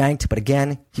 Palulu is shanked, but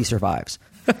again, he survives.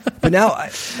 But now,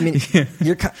 I mean,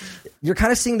 you're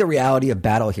kind of seeing the reality of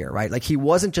Battle here, right? Like, he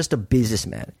wasn't just a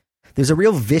businessman. There's a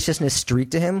real viciousness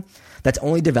streak to him that's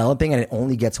only developing, and it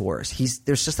only gets worse.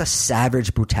 There's just a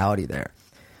savage brutality there.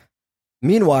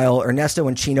 Meanwhile, Ernesto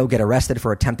and Chino get arrested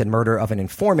for attempted murder of an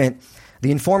informant.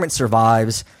 The informant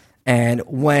survives, and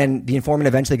when the informant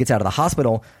eventually gets out of the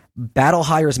hospital, Battle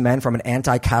hires men from an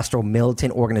anti-Castro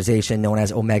militant organization known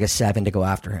as Omega 7 to go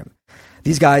after him.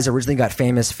 These guys originally got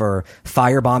famous for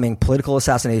firebombing political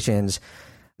assassinations.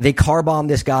 They car bombed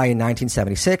this guy in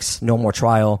 1976, no more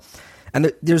trial.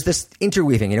 And there's this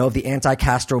interweaving, of the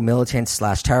anti-Castro militants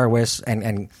 / terrorists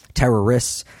and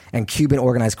terrorists and Cuban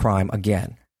organized crime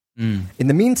again. In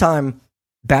the meantime,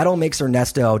 Battle makes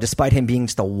Ernesto, despite him being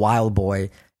just a wild boy,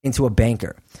 into a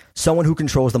banker, someone who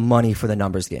controls the money for the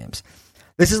numbers games.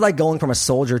 This is like going from a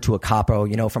soldier to a capo,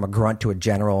 from a grunt to a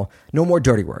general. No more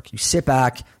dirty work. You sit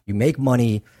back, you make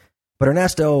money. But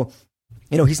Ernesto,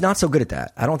 he's not so good at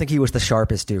that. I don't think he was the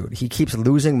sharpest dude. He keeps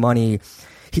losing money.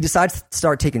 He decides to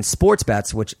start taking sports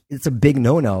bets, which it's a big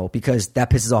no-no because that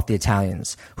pisses off the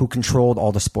Italians who controlled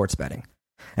all the sports betting.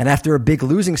 And after a big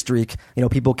losing streak,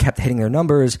 people kept hitting their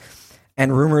numbers,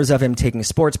 and rumors of him taking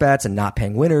sports bets and not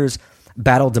paying winners,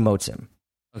 Battle demotes him.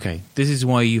 Okay, this is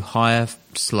why you hire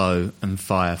slow and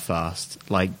fire fast.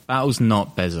 Like, Battle's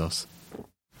not Bezos.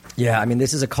 Yeah, I mean,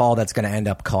 this is a call that's going to end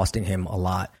up costing him a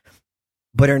lot.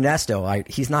 But Ernesto,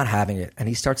 he's not having it, and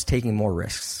he starts taking more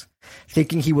risks,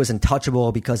 thinking he was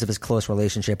untouchable because of his close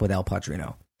relationship with El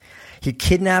Padrino. He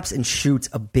kidnaps and shoots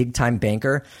a big-time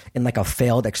banker in like a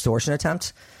failed extortion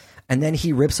attempt, and then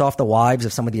he rips off the wives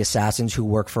of some of the assassins who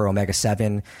work for Omega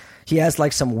 7. He has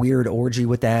like some weird orgy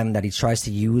with them that he tries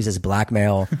to use as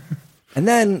blackmail. And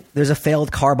then there's a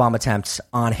failed car bomb attempt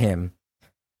on him.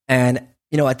 And,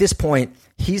 at this point,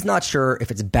 he's not sure if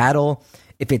it's Battle,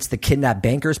 if it's the kidnapped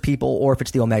bankers people, or if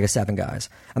it's the Omega 7 guys.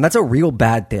 And that's a real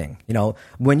bad thing.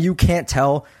 When you can't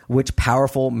tell which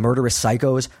powerful murderous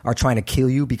psychos are trying to kill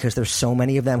you because there's so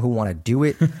many of them who want to do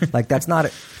it, like it's not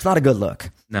a good look.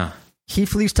 No. He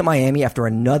flees to Miami after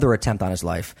another attempt on his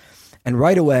life. And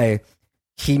right away,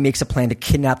 he makes a plan to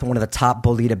kidnap one of the top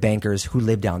Bolita bankers who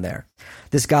live down there.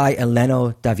 This guy,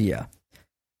 Eleno Davia.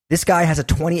 This guy has a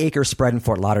 20-acre spread in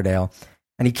Fort Lauderdale,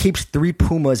 and he keeps 3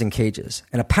 pumas in cages.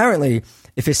 And apparently,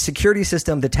 if his security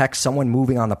system detects someone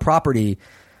moving on the property,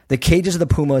 the cages of the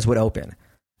pumas would open.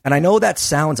 And I know that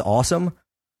sounds awesome,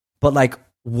 but like,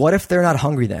 what if they're not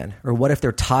hungry then? Or what if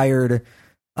they're tired?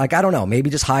 Like, I don't know, maybe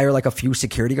just hire like a few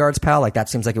security guards, pal. Like, that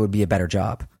seems like it would be a better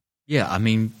job. Yeah, I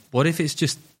mean, what if it's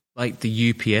just like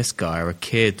the UPS guy or a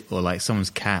kid or like someone's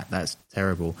cat? That's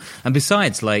terrible. And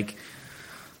besides, like,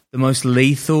 the most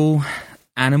lethal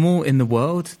animal in the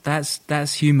world,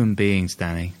 that's human beings,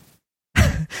 Danny.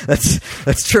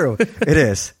 That's true. It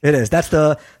is. That's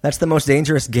the most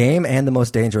dangerous game and the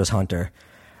most dangerous hunter.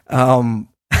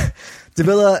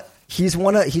 Davila, he's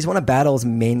one of Battle's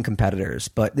main competitors,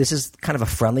 but this is kind of a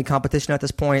friendly competition at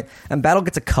this point, and Battle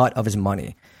gets a cut of his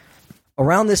money.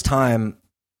 Around this time,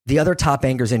 the other top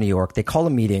bankers in New York, they call a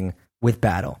meeting with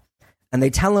Battle, and they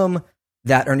tell him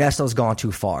that Ernesto's gone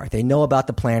too far. They know about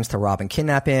the plans to rob and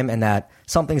kidnap him and that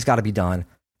something's got to be done.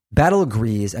 Battle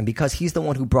agrees, and because he's the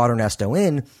one who brought Ernesto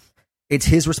in, it's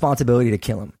his responsibility to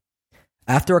kill him.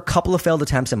 After a couple of failed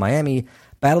attempts in Miami,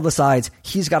 Battle decides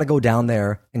he's got to go down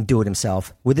there and do it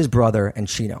himself with his brother and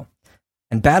Chino.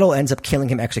 And Battle ends up killing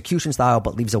him execution style,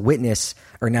 but leaves a witness,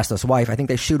 Ernesto's wife. I think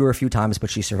they shoot her a few times, but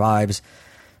she survives.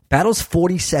 Battle's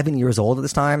 47 years old at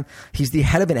this time. He's the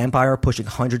head of an empire pushing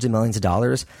hundreds of millions of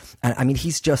dollars. And I mean,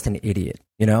 he's just an idiot,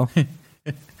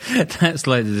 That's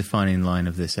like the defining line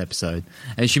of this episode.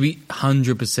 And it should be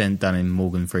 100% done in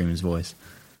Morgan Freeman's voice.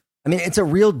 I mean, it's a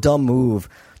real dumb move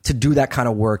to do that kind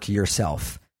of work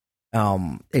yourself.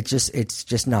 It's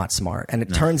just not smart. And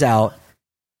it turns out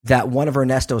that one of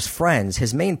Ernesto's friends,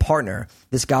 his main partner,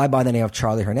 this guy by the name of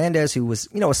Charlie Hernandez, who was,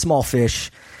 a small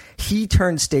fish, he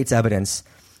turned state's evidence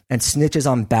and snitches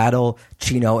on Battle,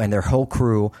 Chino, and their whole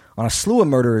crew on a slew of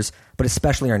murders, but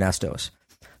especially Ernesto's.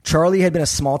 Charlie had been a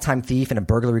small-time thief and a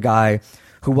burglary guy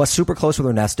who was super close with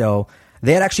Ernesto.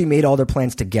 They had actually made all their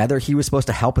plans together. He was supposed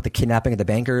to help with the kidnapping of the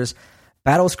bankers,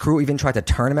 Battle's crew even tried to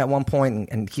turn him at one point,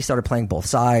 and he started playing both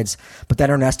sides. But then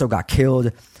Ernesto got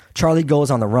killed. Charlie goes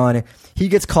on the run. He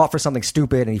gets caught for something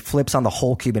stupid, and he flips on the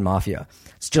whole Cuban mafia.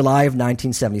 It's July of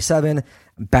 1977.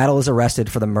 Battle is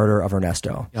arrested for the murder of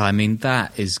Ernesto. I mean,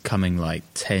 that is coming like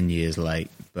 10 years late,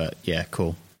 but yeah,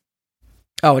 cool.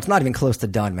 Oh, it's not even close to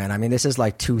done, man. I mean, this is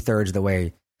like 2/3 of the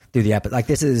way through the episode. Like,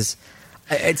 it's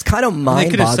kind of mind-boggling. They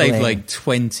could have saved like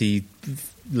 20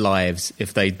 lives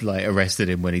if they'd like arrested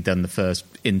him when he'd done the first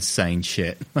insane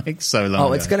shit like so long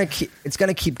ago. It's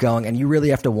gonna keep going, and you really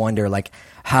have to wonder like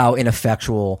how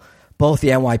ineffectual both the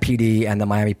NYPD and the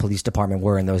Miami Police Department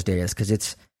were in those days, because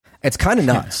it's kind of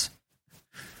nuts.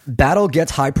 Battle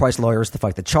gets high-priced lawyers to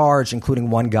fight the charge,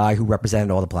 including one guy who represented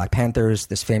all the Black Panthers,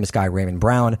 this famous guy Raymond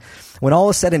Brown. When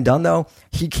all is said and done, though,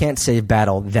 he can't save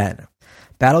Battle then.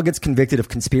 Battle gets convicted of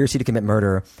conspiracy to commit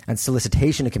murder and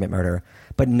solicitation to commit murder,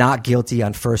 but not guilty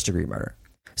on first-degree murder.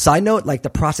 Side note, like,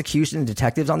 the prosecution and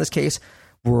detectives on this case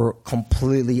were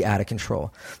completely out of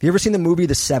control. Have you ever seen the movie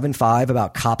The 7-5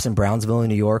 about cops in Brownsville in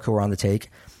New York who were on the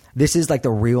take? This is like the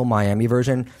real Miami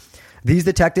version. These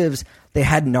detectives, they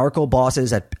had narco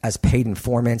bosses as paid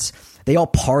informants. They all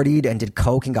partied and did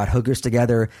coke and got hookers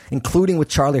together, including with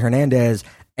Charlie Hernandez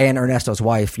and Ernesto's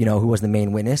wife, you know, who was the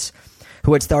main witness,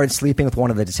 who had started sleeping with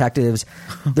one of the detectives.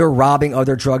 They're robbing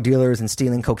other drug dealers and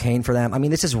stealing cocaine for them. I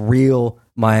mean, this is real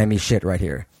Miami shit right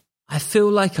here. I feel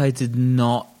like I did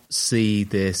not see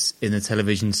this in the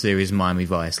television series Miami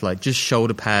Vice, like just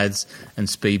shoulder pads and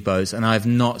speedboats, and I've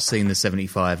not seen the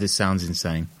 75. This sounds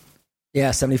insane.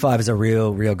 Yeah, 75 is a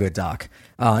real good doc.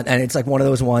 And it's like one of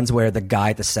those ones where the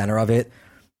guy at the center of it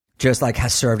just like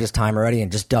has served his time already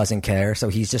and just doesn't care. So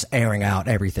he's just airing out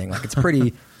everything. Like, it's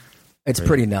pretty,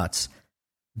 pretty nuts.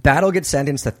 Battle gets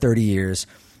sentenced to 30 years.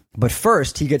 But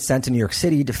first, he gets sent to New York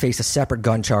City to face a separate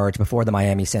gun charge before the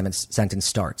Miami sentence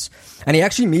starts. And he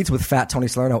actually meets with Fat Tony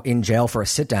Salerno in jail for a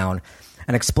sit-down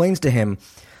and explains to him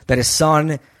that his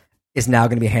son is now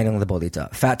going to be handling the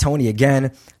bolita. Fat Tony,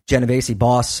 again, Genovese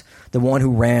boss, the one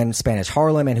who ran Spanish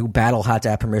Harlem and who Battle had to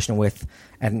have permission with,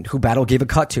 and who Battle gave a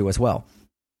cut to as well.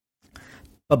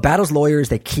 But Battle's lawyers,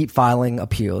 they keep filing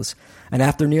appeals. And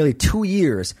after nearly 2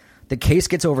 years, the case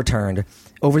gets overturned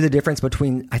over the difference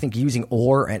between, I think, using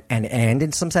or and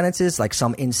in some sentences, like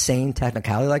some insane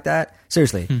technicality like that.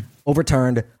 Seriously,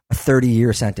 overturned a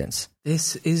 30-year sentence.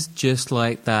 This is just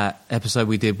like that episode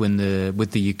we did with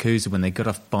the Yakuza when they got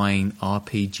off buying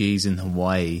RPGs in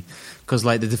Hawaii. Because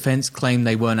like the defense claimed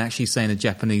they weren't actually saying the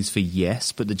Japanese for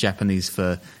yes, but the Japanese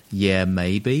for yeah,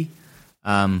 maybe.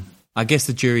 I guess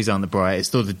the juries aren't the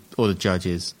brightest, or the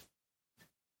judges.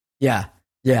 Yeah.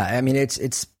 Yeah, I mean,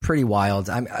 it's pretty wild.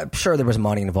 I'm sure there was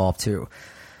money involved, too.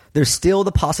 There's still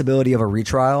the possibility of a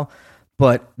retrial,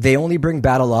 but they only bring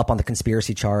Battle up on the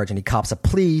conspiracy charge, and he cops a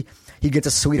plea. He gets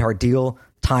a sweetheart deal,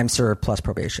 time served plus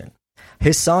probation.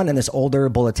 His son and this older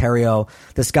Boletario,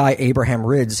 this guy Abraham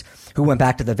Rids, who went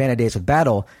back to the Vanna days with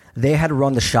Battle, they had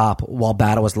run the shop while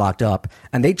Battle was locked up,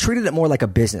 and they treated it more like a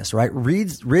business, right?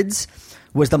 Rids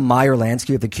was the Meyer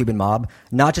Lansky of the Cuban mob,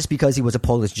 not just because he was a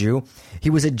Polish Jew. He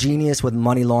was a genius with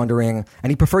money laundering,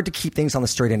 and he preferred to keep things on the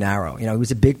straight and narrow. You know, he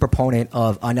was a big proponent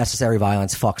of unnecessary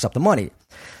violence fucks up the money.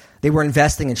 They were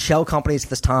investing in shell companies at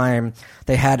this time.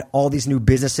 They had all these new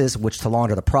businesses which to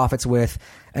launder the profits with,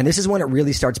 and this is when it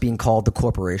really starts being called the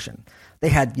corporation. They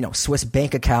had, you know, Swiss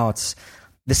bank accounts.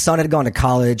 The son had gone to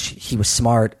college. He was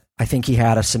smart. I think he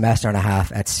had a semester and a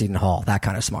half at Seton Hall, that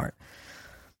kind of smart.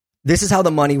 This is how the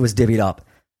money was divvied up.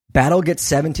 Battle gets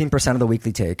 17% of the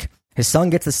weekly take. His son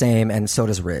gets the same, and so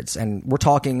does Rids. And we're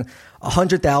talking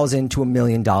 $100,000 to $1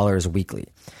 million weekly.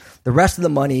 The rest of the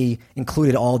money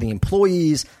included all the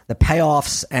employees, the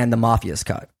payoffs, and the Mafia's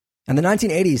cut. And the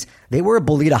 1980s, they were a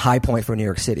bolita high point for New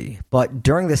York City. But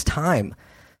during this time,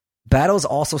 Battle's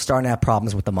also starting to have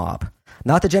problems with the mob.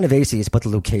 Not the Genoveses, but the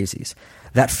Luccheses.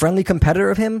 That friendly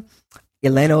competitor of him,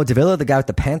 Eleno Davila, the guy with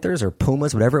the Panthers or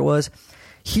Pumas, whatever it was,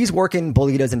 he's working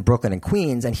bolitas in Brooklyn and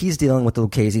Queens, and he's dealing with the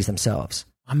Luccheses themselves.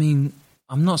 I mean,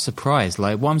 I'm not surprised.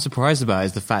 Like, what I'm surprised about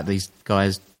is the fact these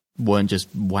guys weren't just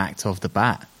whacked off the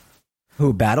bat.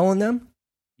 Who, Battle in them?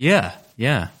 Yeah.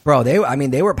 Bro,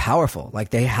 they were powerful. Like,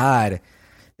 they had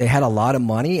a lot of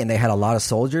money, and they had a lot of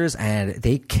soldiers, and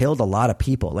they killed a lot of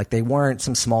people. Like, they weren't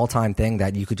some small-time thing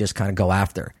that you could just kind of go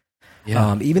after.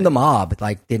 Yeah. Even the mob,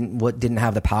 like, didn't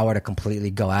have the power to completely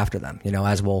go after them, you know,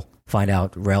 as we'll find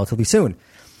out relatively soon.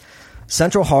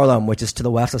 Central Harlem, which is to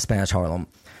the west of Spanish Harlem,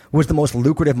 was the most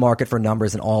lucrative market for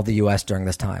numbers in all of the U.S. during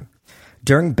this time.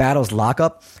 During Battle's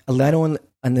lockup, Eleno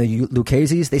and the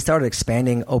Lucchese's, they started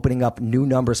expanding, opening up new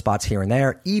number spots here and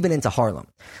there, even into Harlem.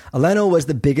 Eleno was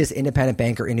the biggest independent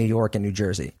banker in New York and New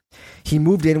Jersey. He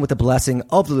moved in with the blessing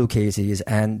of the Lucchese's,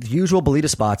 and the usual Bolita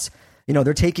spots,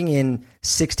 they're taking in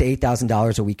 $6,000 to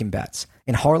 $8,000 a week in bets.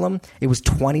 In Harlem, it was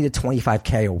 $20,000 to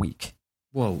 $25,000 a week.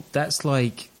 Whoa, that's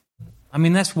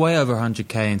that's way over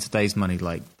 $100,000 in today's money,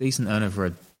 like decent earner for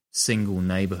a single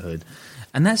neighborhood.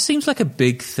 And that seems like a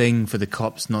big thing for the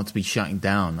cops not to be shutting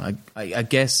down. I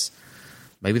guess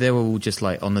maybe they were all just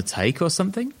like on the take or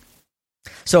something.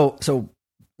 So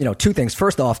two things.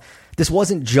 First off, this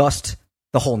wasn't just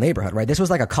the whole neighborhood, right? This was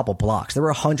like a couple blocks. There were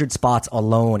 100 spots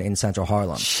alone in central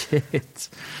Harlem. Shit.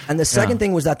 And the second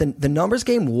thing was that the numbers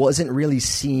game wasn't really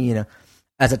seen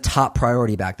as a top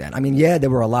priority back then. I mean, yeah, there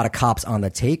were a lot of cops on the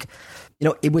take.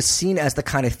 It was seen as the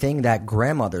kind of thing that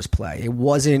grandmothers play. It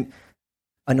wasn't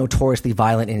a notoriously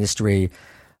violent industry.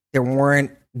 There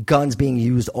weren't guns being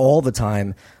used all the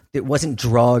time. It wasn't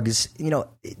drugs.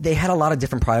 They had a lot of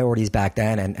different priorities back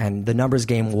then, and the numbers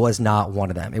game was not one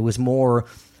of them. It was more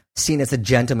seen as a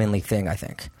gentlemanly thing, I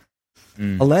think.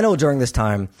 Eleno, during this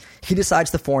time, he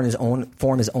decides to form his own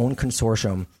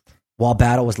consortium while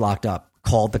Battle was locked up,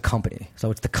 called the Company.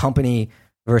 So it's the Company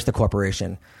versus the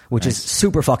Corporation, which is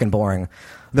super fucking boring,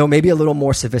 though maybe a little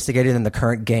more sophisticated than the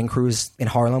current gang crews in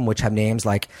Harlem, which have names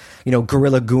like,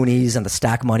 Gorilla Goonies and the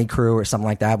Stack Money Crew or something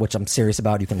like that, which I'm serious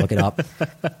about. You can look it up.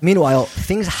 Meanwhile,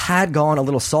 things had gone a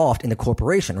little soft in the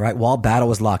Corporation, right, while Battle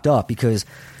was locked up, because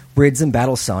Briggs and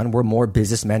Battle's son were more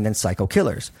businessmen than psycho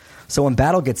killers. So when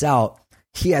Battle gets out,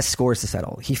 he has scores to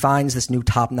settle. He finds this new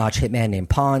top-notch hitman named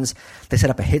Pons. They set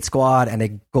up a hit squad, and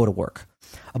they go to work.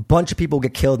 A bunch of people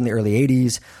get killed in the early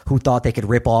 80s who thought they could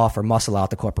rip off or muscle out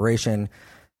the Corporation.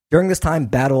 During this time,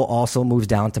 Battle also moves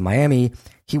down to Miami.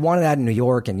 He wanted out in New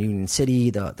York and Union City,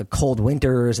 the cold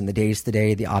winters and the days to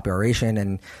day, the operation.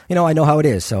 And, I know how it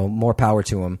is, so more power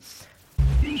to him.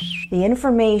 The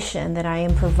information that I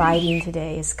am providing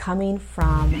today is coming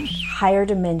from higher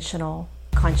dimensional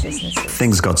consciousnesses.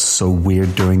 Things got so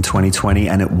weird during 2020,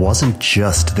 and it wasn't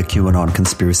just the QAnon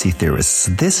conspiracy theorists.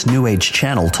 This New Age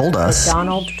channel told us that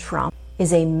Donald Trump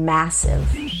is a massive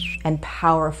and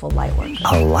powerful light worker.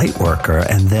 A light worker?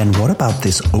 And then what about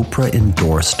this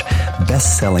Oprah-endorsed,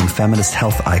 best-selling feminist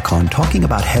health icon talking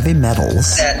about heavy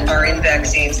metals that are in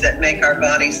vaccines that make our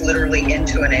bodies literally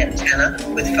into an antenna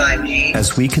with 5G?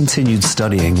 As we continued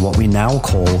studying what we now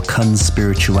call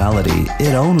conspirituality,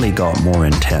 it only got more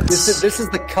intense. This is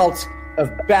the cult of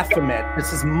Baphomet.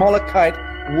 This is Molochite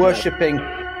worshipping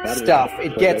stuff.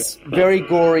 It gets very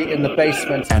gory in the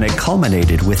basement. And it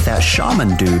culminated with that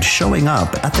shaman dude showing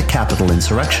up at the Capitol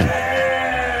insurrection.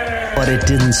 But it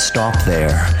didn't stop there.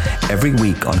 Every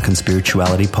week on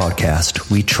Conspirituality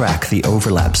Podcast, we track the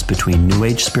overlaps between New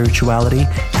Age spirituality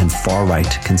and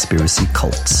far-right conspiracy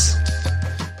cults.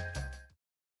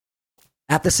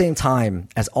 At the same time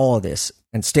as all of this,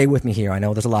 and stay with me here, I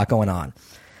know there's a lot going on,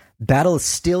 Battle is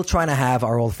still trying to have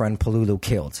our old friend Palulu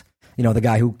killed. The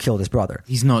guy who killed his brother.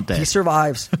 He's not dead. He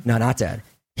survives. No, not dead.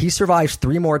 He survives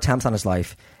 3 more attempts on his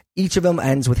life. Each of them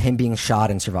ends with him being shot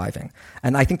and surviving.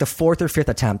 And I think the 4th or 5th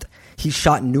attempt, he's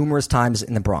shot numerous times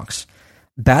in the Bronx.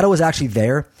 Battle was actually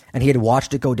there, and he had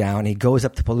watched it go down. He goes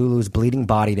up to Palulu's bleeding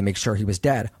body to make sure he was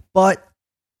dead. But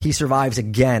he survives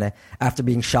again after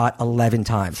being shot 11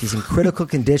 times. He's in critical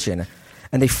condition.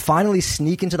 And they finally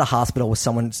sneak into the hospital with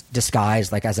someone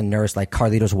disguised like as a nurse, like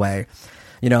Carlito's Way.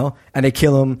 And they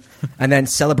kill him. And then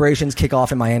celebrations kick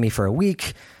off in Miami for a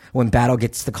week. When Battle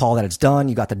gets the call that it's done,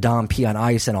 you got the Dom P on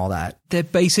ice and all that. They're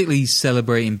basically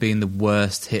celebrating being the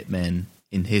worst hitmen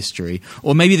in history.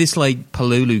 Or maybe this,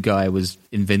 Palulu guy was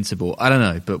invincible. I don't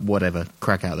know, but whatever.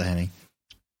 Crack out the Henny.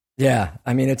 Yeah,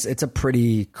 I mean, it's a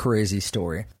pretty crazy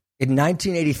story. In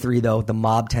 1983, though, the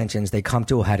mob tensions, they come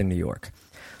to a head in New York.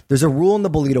 There's a rule in the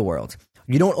Bolita world.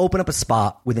 You don't open up a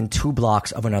spot within 2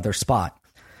 blocks of another spot.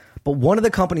 But one of the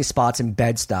company's spots in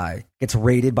Bed-Stuy gets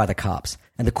raided by the cops.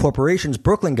 And the corporation's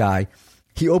Brooklyn guy,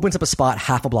 he opens up a spot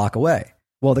half a block away.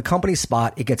 Well, the company's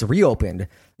spot, it gets reopened.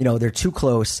 They're too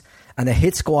close. And the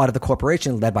hit squad of the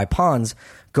corporation, led by Pons,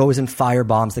 goes and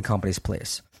firebombs the company's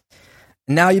place.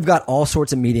 Now you've got all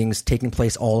sorts of meetings taking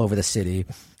place all over the city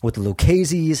with the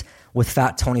Lucchese's, with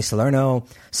Fat Tony Salerno,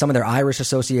 some of their Irish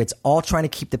associates, all trying to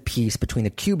keep the peace between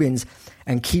the Cubans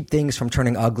and keep things from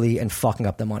turning ugly and fucking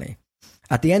up the money.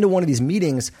 At the end of one of these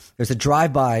meetings, there's a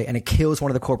drive-by and it kills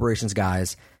one of the corporation's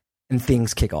guys and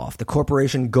things kick off. The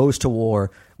corporation goes to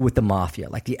war with the Mafia,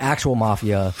 like the actual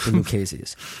Mafia, the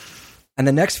Lucchese's. And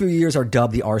the next few years are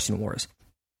dubbed the Arson Wars.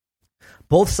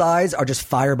 Both sides are just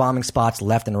firebombing spots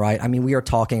left and right. I mean, we are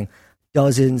talking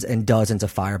dozens and dozens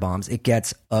of firebombs. It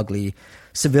gets ugly.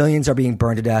 Civilians are being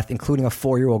burned to death, including a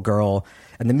 4-year-old girl.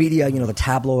 And the media, the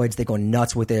tabloids, they go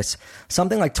nuts with this.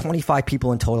 Something like 25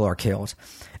 people in total are killed.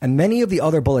 And many of the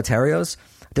other bulletarios,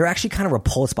 they're actually kind of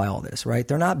repulsed by all this, right?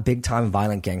 They're not big-time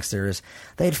violent gangsters.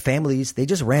 They had families. They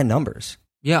just ran numbers.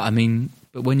 Yeah, I mean,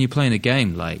 but when you're playing a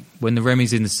game, like when the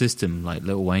Remy's in the system, like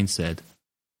Lil Wayne said,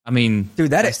 I mean,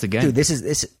 that's the game. Dude, this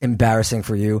is embarrassing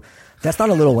for you. That's not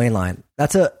a Lil Wayne line.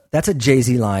 That's a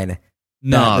Jay-Z line.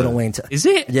 No, Lil Wayne. Is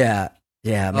it? Yeah,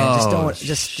 man.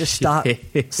 Just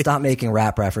stop making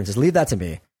rap references. Leave that to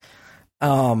me.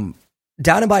 Down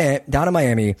in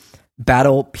Miami,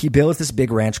 Battle, he builds this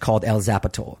big ranch called El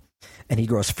Zapatol. And he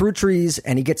grows fruit trees,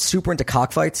 and he gets super into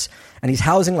cockfights, and he's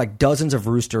housing like dozens of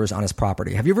roosters on his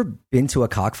property. Have you ever been to a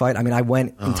cockfight? I mean, I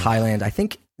went in Thailand, I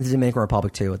think the Dominican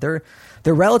Republic too. They're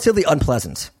relatively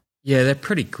unpleasant. Yeah, they're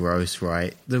pretty gross,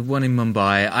 right? The one in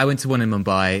Mumbai, I went to one in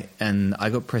Mumbai, and I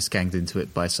got press ganged into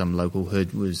it by some local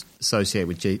hood who was associated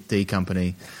with D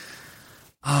Company.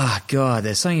 God,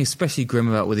 there's something especially grim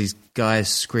about with these guys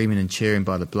screaming and cheering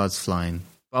by the blood's flying.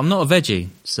 But I'm not a veggie,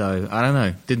 so I don't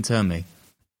know. Didn't turn me.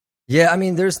 Yeah, I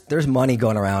mean, there's money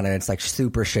going around, and it's like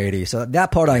super shady. So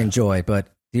that part I enjoy, but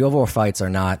the overall fights are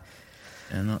not.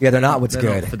 They're not what's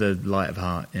good. Not for the light of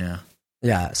heart, yeah.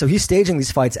 Yeah, so he's staging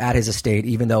these fights at his estate,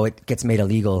 even though it gets made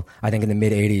illegal, I think, in the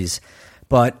mid-'80s.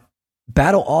 But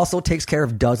Battle also takes care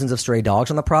of dozens of stray dogs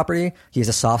on the property. He has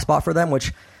a soft spot for them,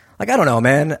 which, like, I don't know,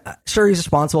 man. Sure, he's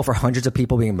responsible for hundreds of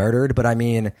people being murdered, but I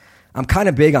mean, I'm kind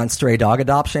of big on stray dog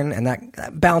adoption, and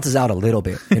that balances out a little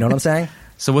bit. You know what I'm saying?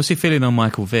 So what's your feeling on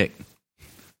Michael Vick?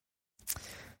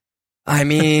 I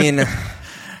mean...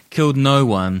 Killed no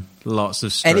one, lots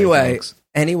of stray dogs.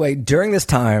 Anyway, during this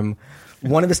time,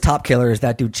 one of his top killers,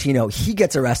 that dude Chino, he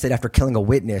gets arrested after killing a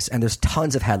witness, and there's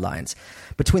tons of headlines.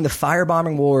 Between the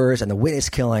firebombing wars and the witness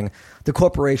killing, the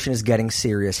corporation is getting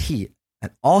serious heat.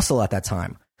 And also at that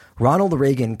time, Ronald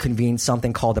Reagan convened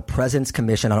something called the President's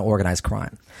Commission on Organized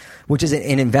Crime, which is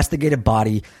an investigative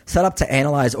body set up to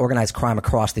analyze organized crime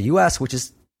across the U.S., which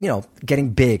is,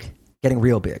 getting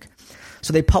real big.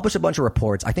 So they published a bunch of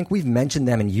reports. I think we've mentioned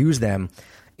them and used them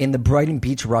in the Brighton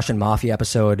Beach Russian Mafia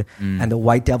episode and the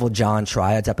White Devil John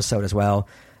Triads episode as well.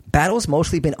 Battle's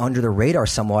mostly been under the radar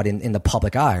somewhat in the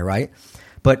public eye, right?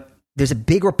 But there's a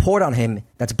big report on him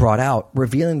that's brought out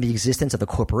revealing the existence of the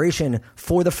corporation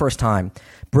for the first time,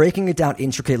 breaking it down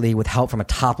intricately with help from a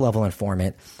top-level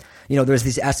informant. There's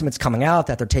these estimates coming out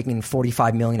that they're taking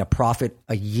 $45 million of profit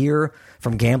a year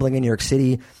from gambling in New York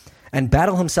City. And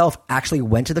Battle himself actually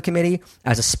went to the committee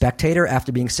as a spectator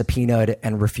after being subpoenaed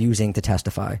and refusing to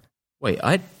testify. Wait,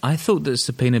 I thought that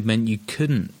subpoena meant you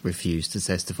couldn't refuse to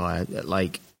testify.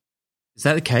 Like, is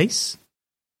that the case?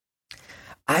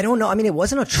 I don't know. I mean, it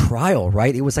wasn't a trial,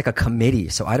 right? It was like a committee,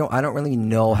 so I don't really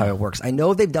know how it works. I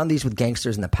know they've done these with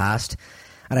gangsters in the past,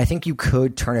 and I think you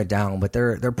could turn it down, but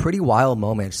they're pretty wild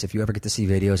moments if you ever get to see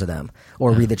videos of them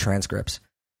or read the transcripts.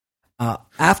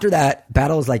 After that,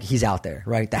 Battle is like, he's out there,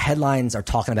 right? The headlines are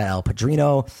talking about El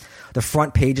Padrino. The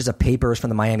front pages of papers from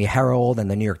the Miami Herald and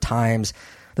the New York Times.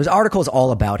 There's articles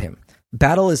all about him.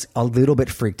 Battle is a little bit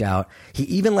freaked out. He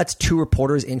even lets 2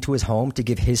 reporters into his home to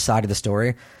give his side of the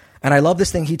story. And I love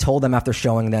this thing he told them after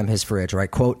showing them his fridge, right?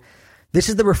 Quote, "This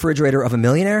is the refrigerator of a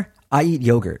millionaire. I eat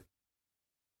yogurt."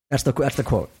 That's the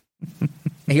quote.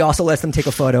 He also lets them take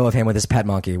a photo of him with his pet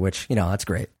monkey, which, that's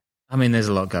great. I mean, there's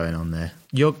a lot going on there.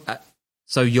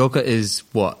 So yogurt is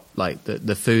what? Like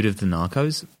the food of the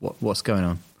narcos? What's going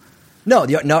on? No,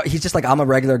 he's just like, I'm a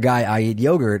regular guy, I eat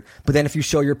yogurt. But then if you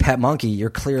show your pet monkey,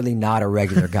 you're clearly not a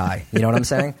regular guy. You know what I'm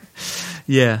saying?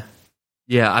 Yeah.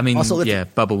 Yeah, I mean, also,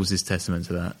 Bubbles is testament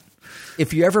to that.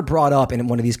 If you're ever brought up in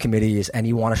one of these committees and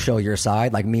you want to show your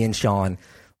side, like me and Sean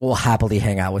will happily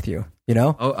hang out with you,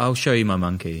 I'll show you my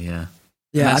monkey, yeah.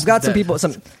 Yeah, I've got some people,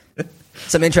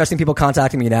 some interesting people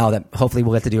contacting me now that hopefully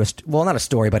we'll get to do not a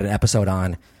story, but an episode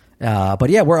on. But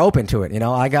yeah, we're open to it.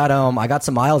 I got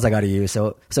some miles I got to use,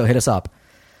 so hit us up.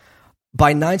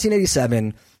 By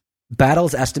 1987,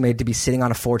 Battle's estimated to be sitting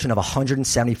on a fortune of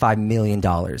 $175 million,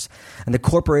 and the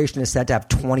corporation is said to have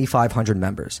 2,500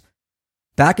 members.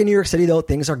 Back in New York City, though,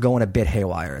 things are going a bit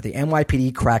haywire. The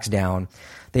NYPD cracks down.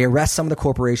 They arrest some of the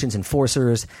corporation's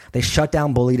enforcers. They shut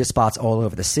down bolita spots all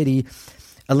over the city.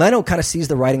 Eleno kind of sees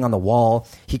the writing on the wall.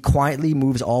 He quietly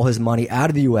moves all his money out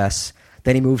of the U.S.,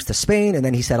 then he moves to Spain, and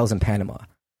then he settles in Panama.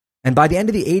 And by the end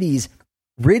of the 80s,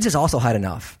 Rids has also had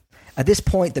enough. At this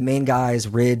point, the main guys,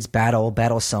 Rids,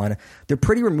 Battle's son, they're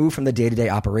pretty removed from the day-to-day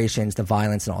operations, the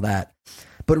violence and all that.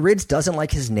 But Rids doesn't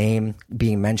like his name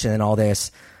being mentioned in all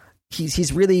this.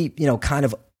 He's really, kind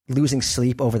of losing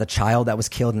sleep over the child that was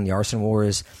killed in the arson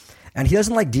wars. And he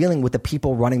doesn't like dealing with the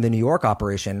people running the New York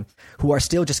operation who are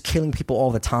still just killing people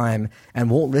all the time and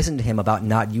won't listen to him about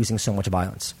not using so much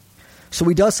violence. So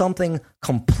he does something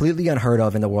completely unheard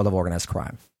of in the world of organized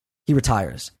crime. He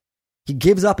retires. He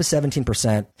gives up his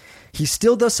 17%. He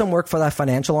still does some work for that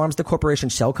financial arms the corporation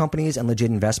shell companies and legit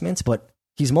investments, but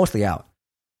he's mostly out.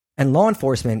 And law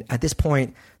enforcement, at this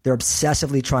point, they're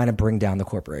obsessively trying to bring down the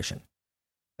corporation.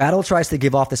 Battle tries to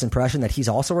give off this impression that he's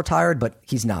also retired, but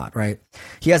he's not, right?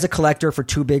 He has a collector for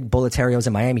 2 big bulletarios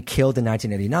in Miami killed in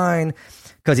 1989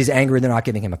 because he's angry they're not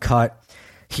giving him a cut.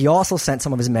 He also sent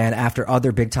some of his men after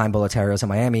other big-time bulletarios in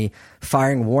Miami,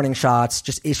 firing warning shots,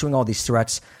 just issuing all these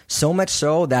threats, so much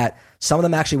so that some of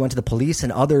them actually went to the police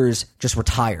and others just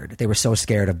retired. They were so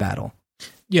scared of Battle.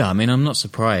 Yeah, I mean, I'm not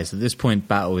surprised. At this point,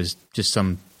 Battle is just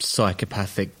some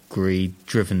psychopathic,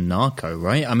 greed-driven narco,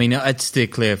 right? I mean, I'd steer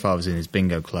clear if I was in his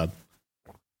bingo club.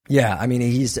 Yeah, I mean,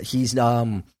 he's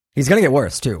going to get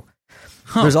worse, too.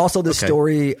 Huh, There's also the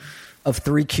story of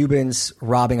 3 Cubans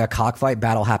robbing a cockfight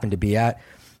Battle happened to be at.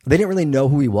 They didn't really know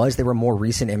who he was. They were more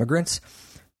recent immigrants.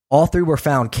 All 3 were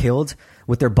found killed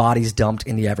with their bodies dumped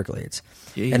in the Everglades.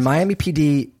 Jeez. And Miami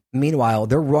PD, meanwhile,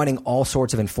 they're running all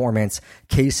sorts of informants,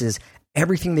 cases,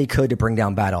 everything they could to bring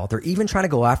down Battle. They're even trying to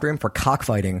go after him for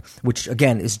cockfighting, which,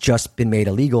 again, has just been made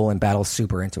illegal, and Battle's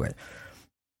super into it.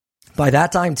 By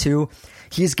that time, too,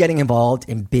 he's getting involved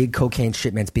in big cocaine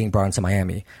shipments being brought into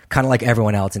Miami, kind of like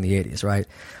everyone else in the 80s, right?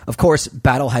 Of course,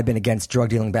 Battle had been against drug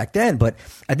dealing back then, but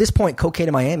at this point, cocaine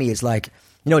in Miami is like,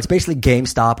 it's basically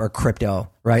GameStop or crypto,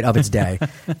 right, of its day.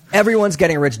 Everyone's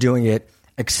getting rich doing it,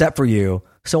 except for you,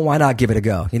 so why not give it a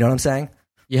go? You know what I'm saying?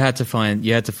 You had to find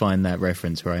that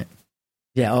reference, right?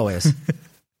 Yeah, always.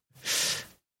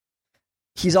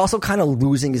 He's also kind of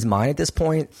losing his mind at this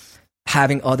point,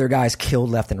 having other guys killed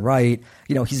left and right.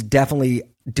 He's definitely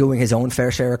doing his own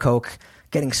fair share of coke,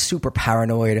 getting super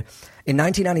paranoid. In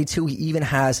 1992, he even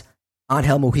has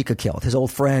Angel Mujica killed. His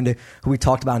old friend, who we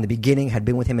talked about in the beginning, had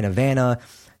been with him in Havana,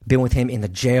 been with him in the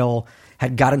jail,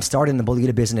 had got him started in the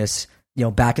bolita business,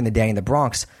 back in the day in the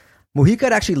Bronx. Mujica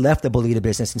had actually left the bolita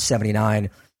business in 79,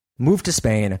 moved to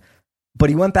Spain, but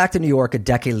he went back to New York a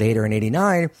decade later in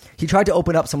 89. He tried to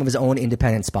open up some of his own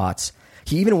independent spots.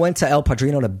 He even went to El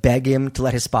Padrino to beg him to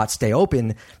let his spots stay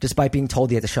open, despite being told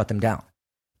he had to shut them down.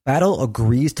 Battle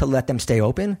agrees to let them stay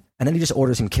open, and then he just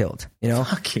orders him killed, And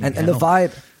the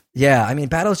vibe, yeah, I mean,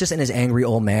 Battle's just in his angry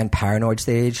old man paranoid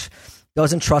stage.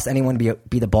 Doesn't trust anyone to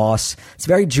be the boss. It's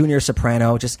very Junior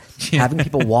Soprano, just having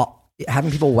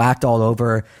people whacked all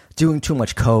over, doing too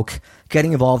much coke,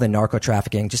 getting involved in narco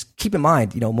trafficking. Just keep in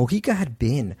mind, Mujica had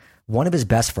been one of his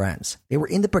best friends. They were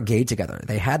in the brigade together.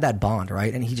 They had that bond,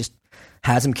 right? And he just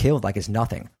has him killed like it's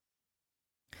nothing.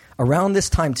 Around this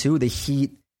time, too, the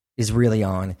heat is really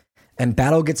on, and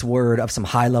Battle gets word of some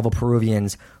high-level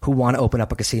Peruvians who want to open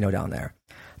up a casino down there.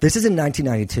 This is in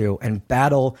 1992, and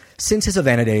Battle, since his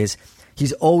Havana days,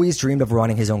 he's always dreamed of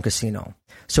running his own casino.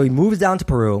 So he moves down to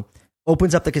Peru,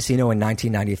 opens up the casino in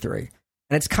 1993.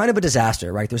 And it's kind of a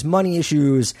disaster, right? There's money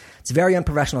issues. It's very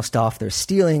unprofessional stuff. There's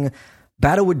stealing.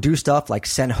 Battle would do stuff like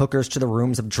send hookers to the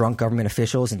rooms of drunk government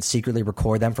officials and secretly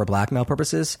record them for blackmail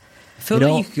purposes. I feel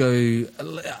like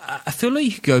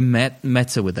you could go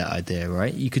meta with that idea,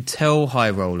 right? You could tell high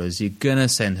rollers you're going to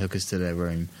send hookers to their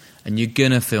room and you're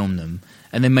going to film them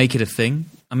and then make it a thing.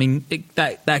 I mean,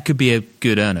 that could be a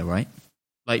good earner, right?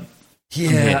 Like,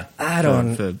 yeah, I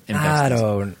don't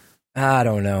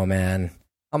know, man.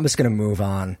 I'm just going to move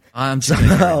on. I'm just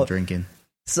going to drinking.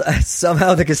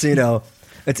 Somehow the casino,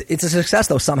 it's a success,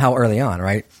 though, somehow early on,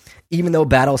 right? Even though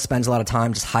Battle spends a lot of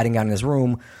time just hiding out in his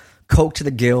room, coke to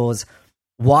the gills,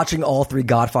 watching all 3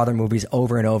 Godfather movies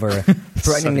over and over,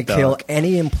 threatening to kill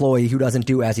any employee who doesn't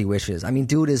do as he wishes. I mean,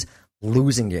 dude is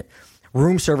losing it.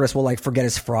 Room service will, forget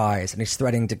his fries, and he's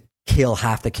threatening to kill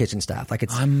half the kitchen staff.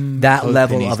 It's that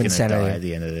level of insanity. Die at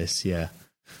the end of this, yeah.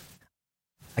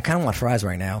 I kind of want fries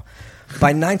right now.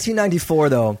 By 1994,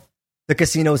 though, the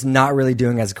casino's not really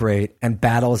doing as great, and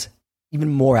Battle's even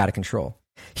more out of control.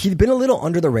 He'd been a little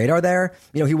under the radar there.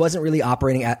 He wasn't really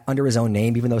operating under his own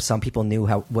name, even though some people knew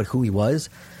who he was.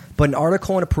 But an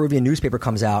article in a Peruvian newspaper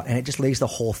comes out, and it just lays the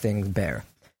whole thing bare.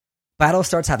 Battle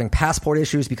starts having passport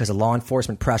issues because of law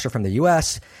enforcement pressure from the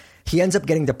U.S. He ends up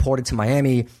getting deported to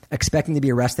Miami, expecting to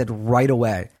be arrested right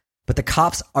away. But the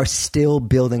cops are still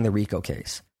building the RICO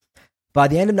case. By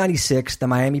the end of 96, the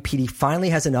Miami PD finally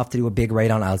has enough to do a big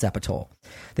raid on El Zapatol.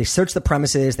 They search the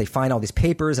premises, they find all these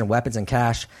papers and weapons and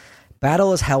cash.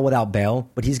 Battle is held without bail,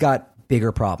 but he's got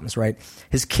bigger problems, right?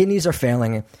 His kidneys are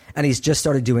failing, and he's just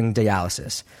started doing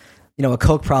dialysis. a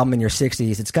coke problem in your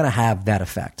 60s, it's going to have that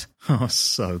effect. Oh,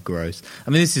 so gross.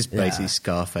 I mean, this is basically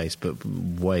Scarface, but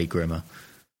way grimmer.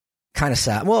 Kind of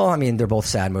sad. Well, I mean, they're both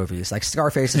sad movies. Like,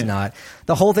 Scarface is not.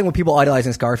 The whole thing with people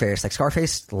idolizing Scarface, like,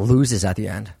 Scarface loses at the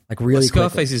end. Like, really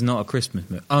Scarface quickly. is not a Christmas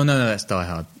movie. Oh, no, that's Die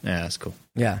Hard. Yeah, that's cool.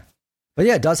 Yeah. But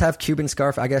yeah, it does have Cuban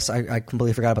Scarface. I guess I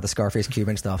completely forgot about the Scarface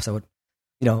Cuban stuff. So,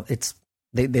 it's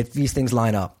these things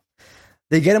line up.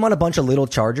 They get him on a bunch of little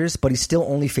charges, but he's still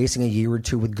only facing a year or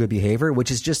two with good behavior,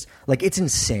 which is just, like, it's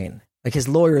insane. Like, his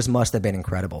lawyers must have been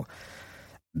incredible.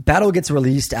 Battle gets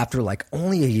released after, like,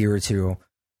 only a year or two.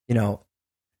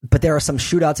 But there are some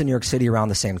shootouts in New York City around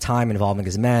the same time involving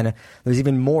his men. There's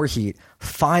even more heat.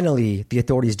 Finally, the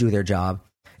authorities do their job.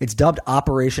 It's dubbed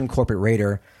Operation Corporate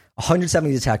Raider.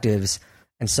 170 detectives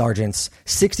and sergeants,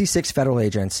 66 federal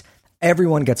agents.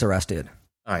 Everyone gets arrested.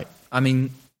 All right. I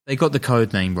mean, they got the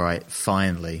code name right,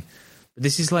 finally. But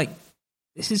this is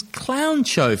clown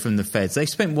show from the feds. They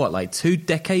spent, 2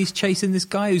 decades chasing this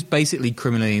guy who's basically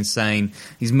criminally insane.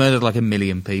 He's murdered like 1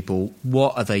 million people.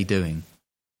 What are they doing?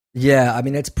 Yeah, I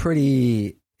mean, it's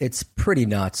pretty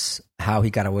nuts how he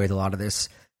got away with a lot of this.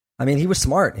 I mean, he was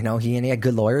smart, he had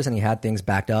good lawyers and he had things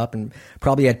backed up and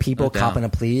probably had people copping a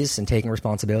pleas and taking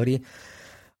responsibility.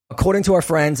 According to our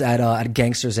friends at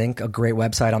Gangsters Inc., a great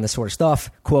website on this sort of stuff,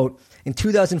 quote, in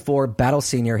 2004, Battle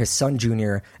Sr., his son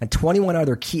Jr., and 21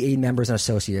 other key aid members and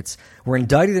associates were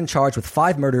indicted and charged with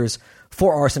 5 murders,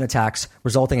 4 arson attacks,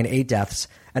 resulting in 8 deaths,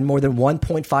 and more than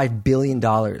 $1.5 billion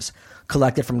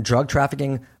collected from drug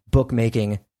trafficking,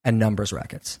 bookmaking, and numbers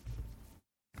rackets.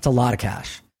 It's a lot of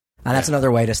cash. And that's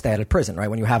another way to stay out of prison, right?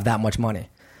 When you have that much money.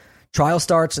 Trial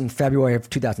starts in February of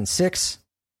 2006.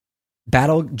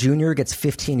 Battle Jr. gets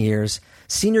 15 years.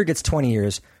 Senior gets 20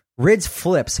 years. Rids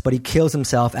flips, but he kills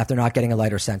himself after not getting a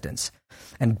lighter sentence.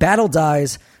 And Battle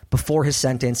dies before his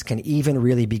sentence can even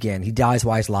really begin. He dies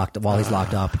while he's locked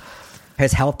up.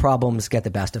 His health problems get the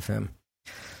best of him.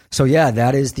 So yeah,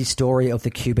 that is the story of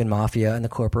the Cuban Mafia and the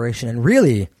corporation. And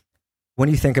really, when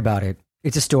you think about it,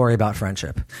 it's a story about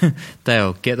friendship.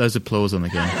 Dale, get those applause on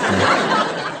again.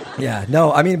 Yeah,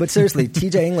 no, I mean, but seriously,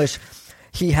 TJ English,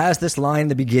 he has this line in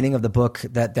the beginning of the book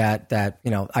that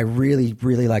I really,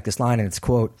 really like this line, and it's,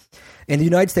 quote, in the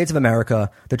United States of America,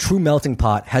 the true melting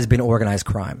pot has been organized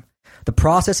crime. The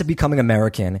process of becoming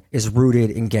American is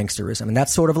rooted in gangsterism. And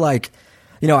that's sort of like,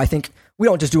 I think we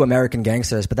don't just do American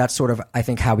gangsters, but that's sort of, I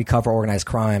think, how we cover organized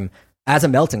crime as a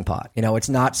melting pot. It's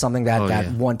not something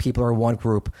that one people or one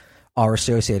group are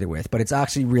associated with, but it's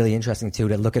actually really interesting too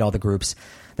to look at all the groups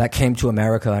that came to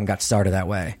America and got started that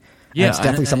way. Yeah, and it's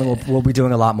definitely something we'll be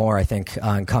doing a lot more, I think,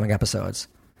 in coming episodes.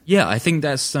 Yeah, I think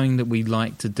that's something that we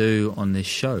like to do on this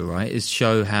show, right? Is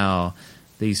show how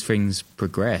these things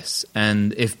progress.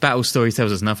 And if Battle Story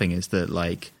tells us nothing, it's that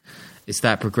it's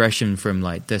that progression from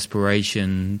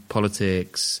desperation,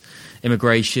 politics,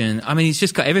 immigration. I mean, he's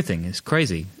just got everything. It's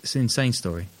crazy. It's an insane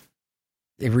story.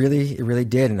 It really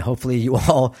did, and hopefully you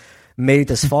all made it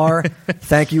this far.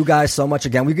 Thank you guys so much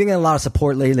again. We've been getting a lot of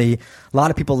support lately. A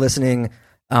lot of people listening.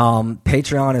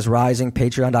 Patreon is rising.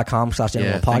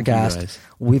 Patreon.com/podcast.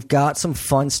 We've got some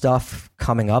fun stuff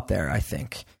coming up there, I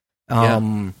think.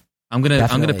 I'm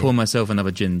gonna pour myself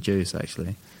another gin and juice,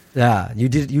 actually. Yeah, you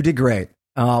did great.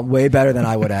 Way better than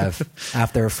I would have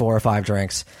after 4 or 5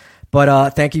 drinks. But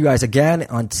thank you guys again.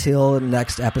 Until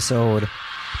next episode.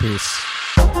 Peace.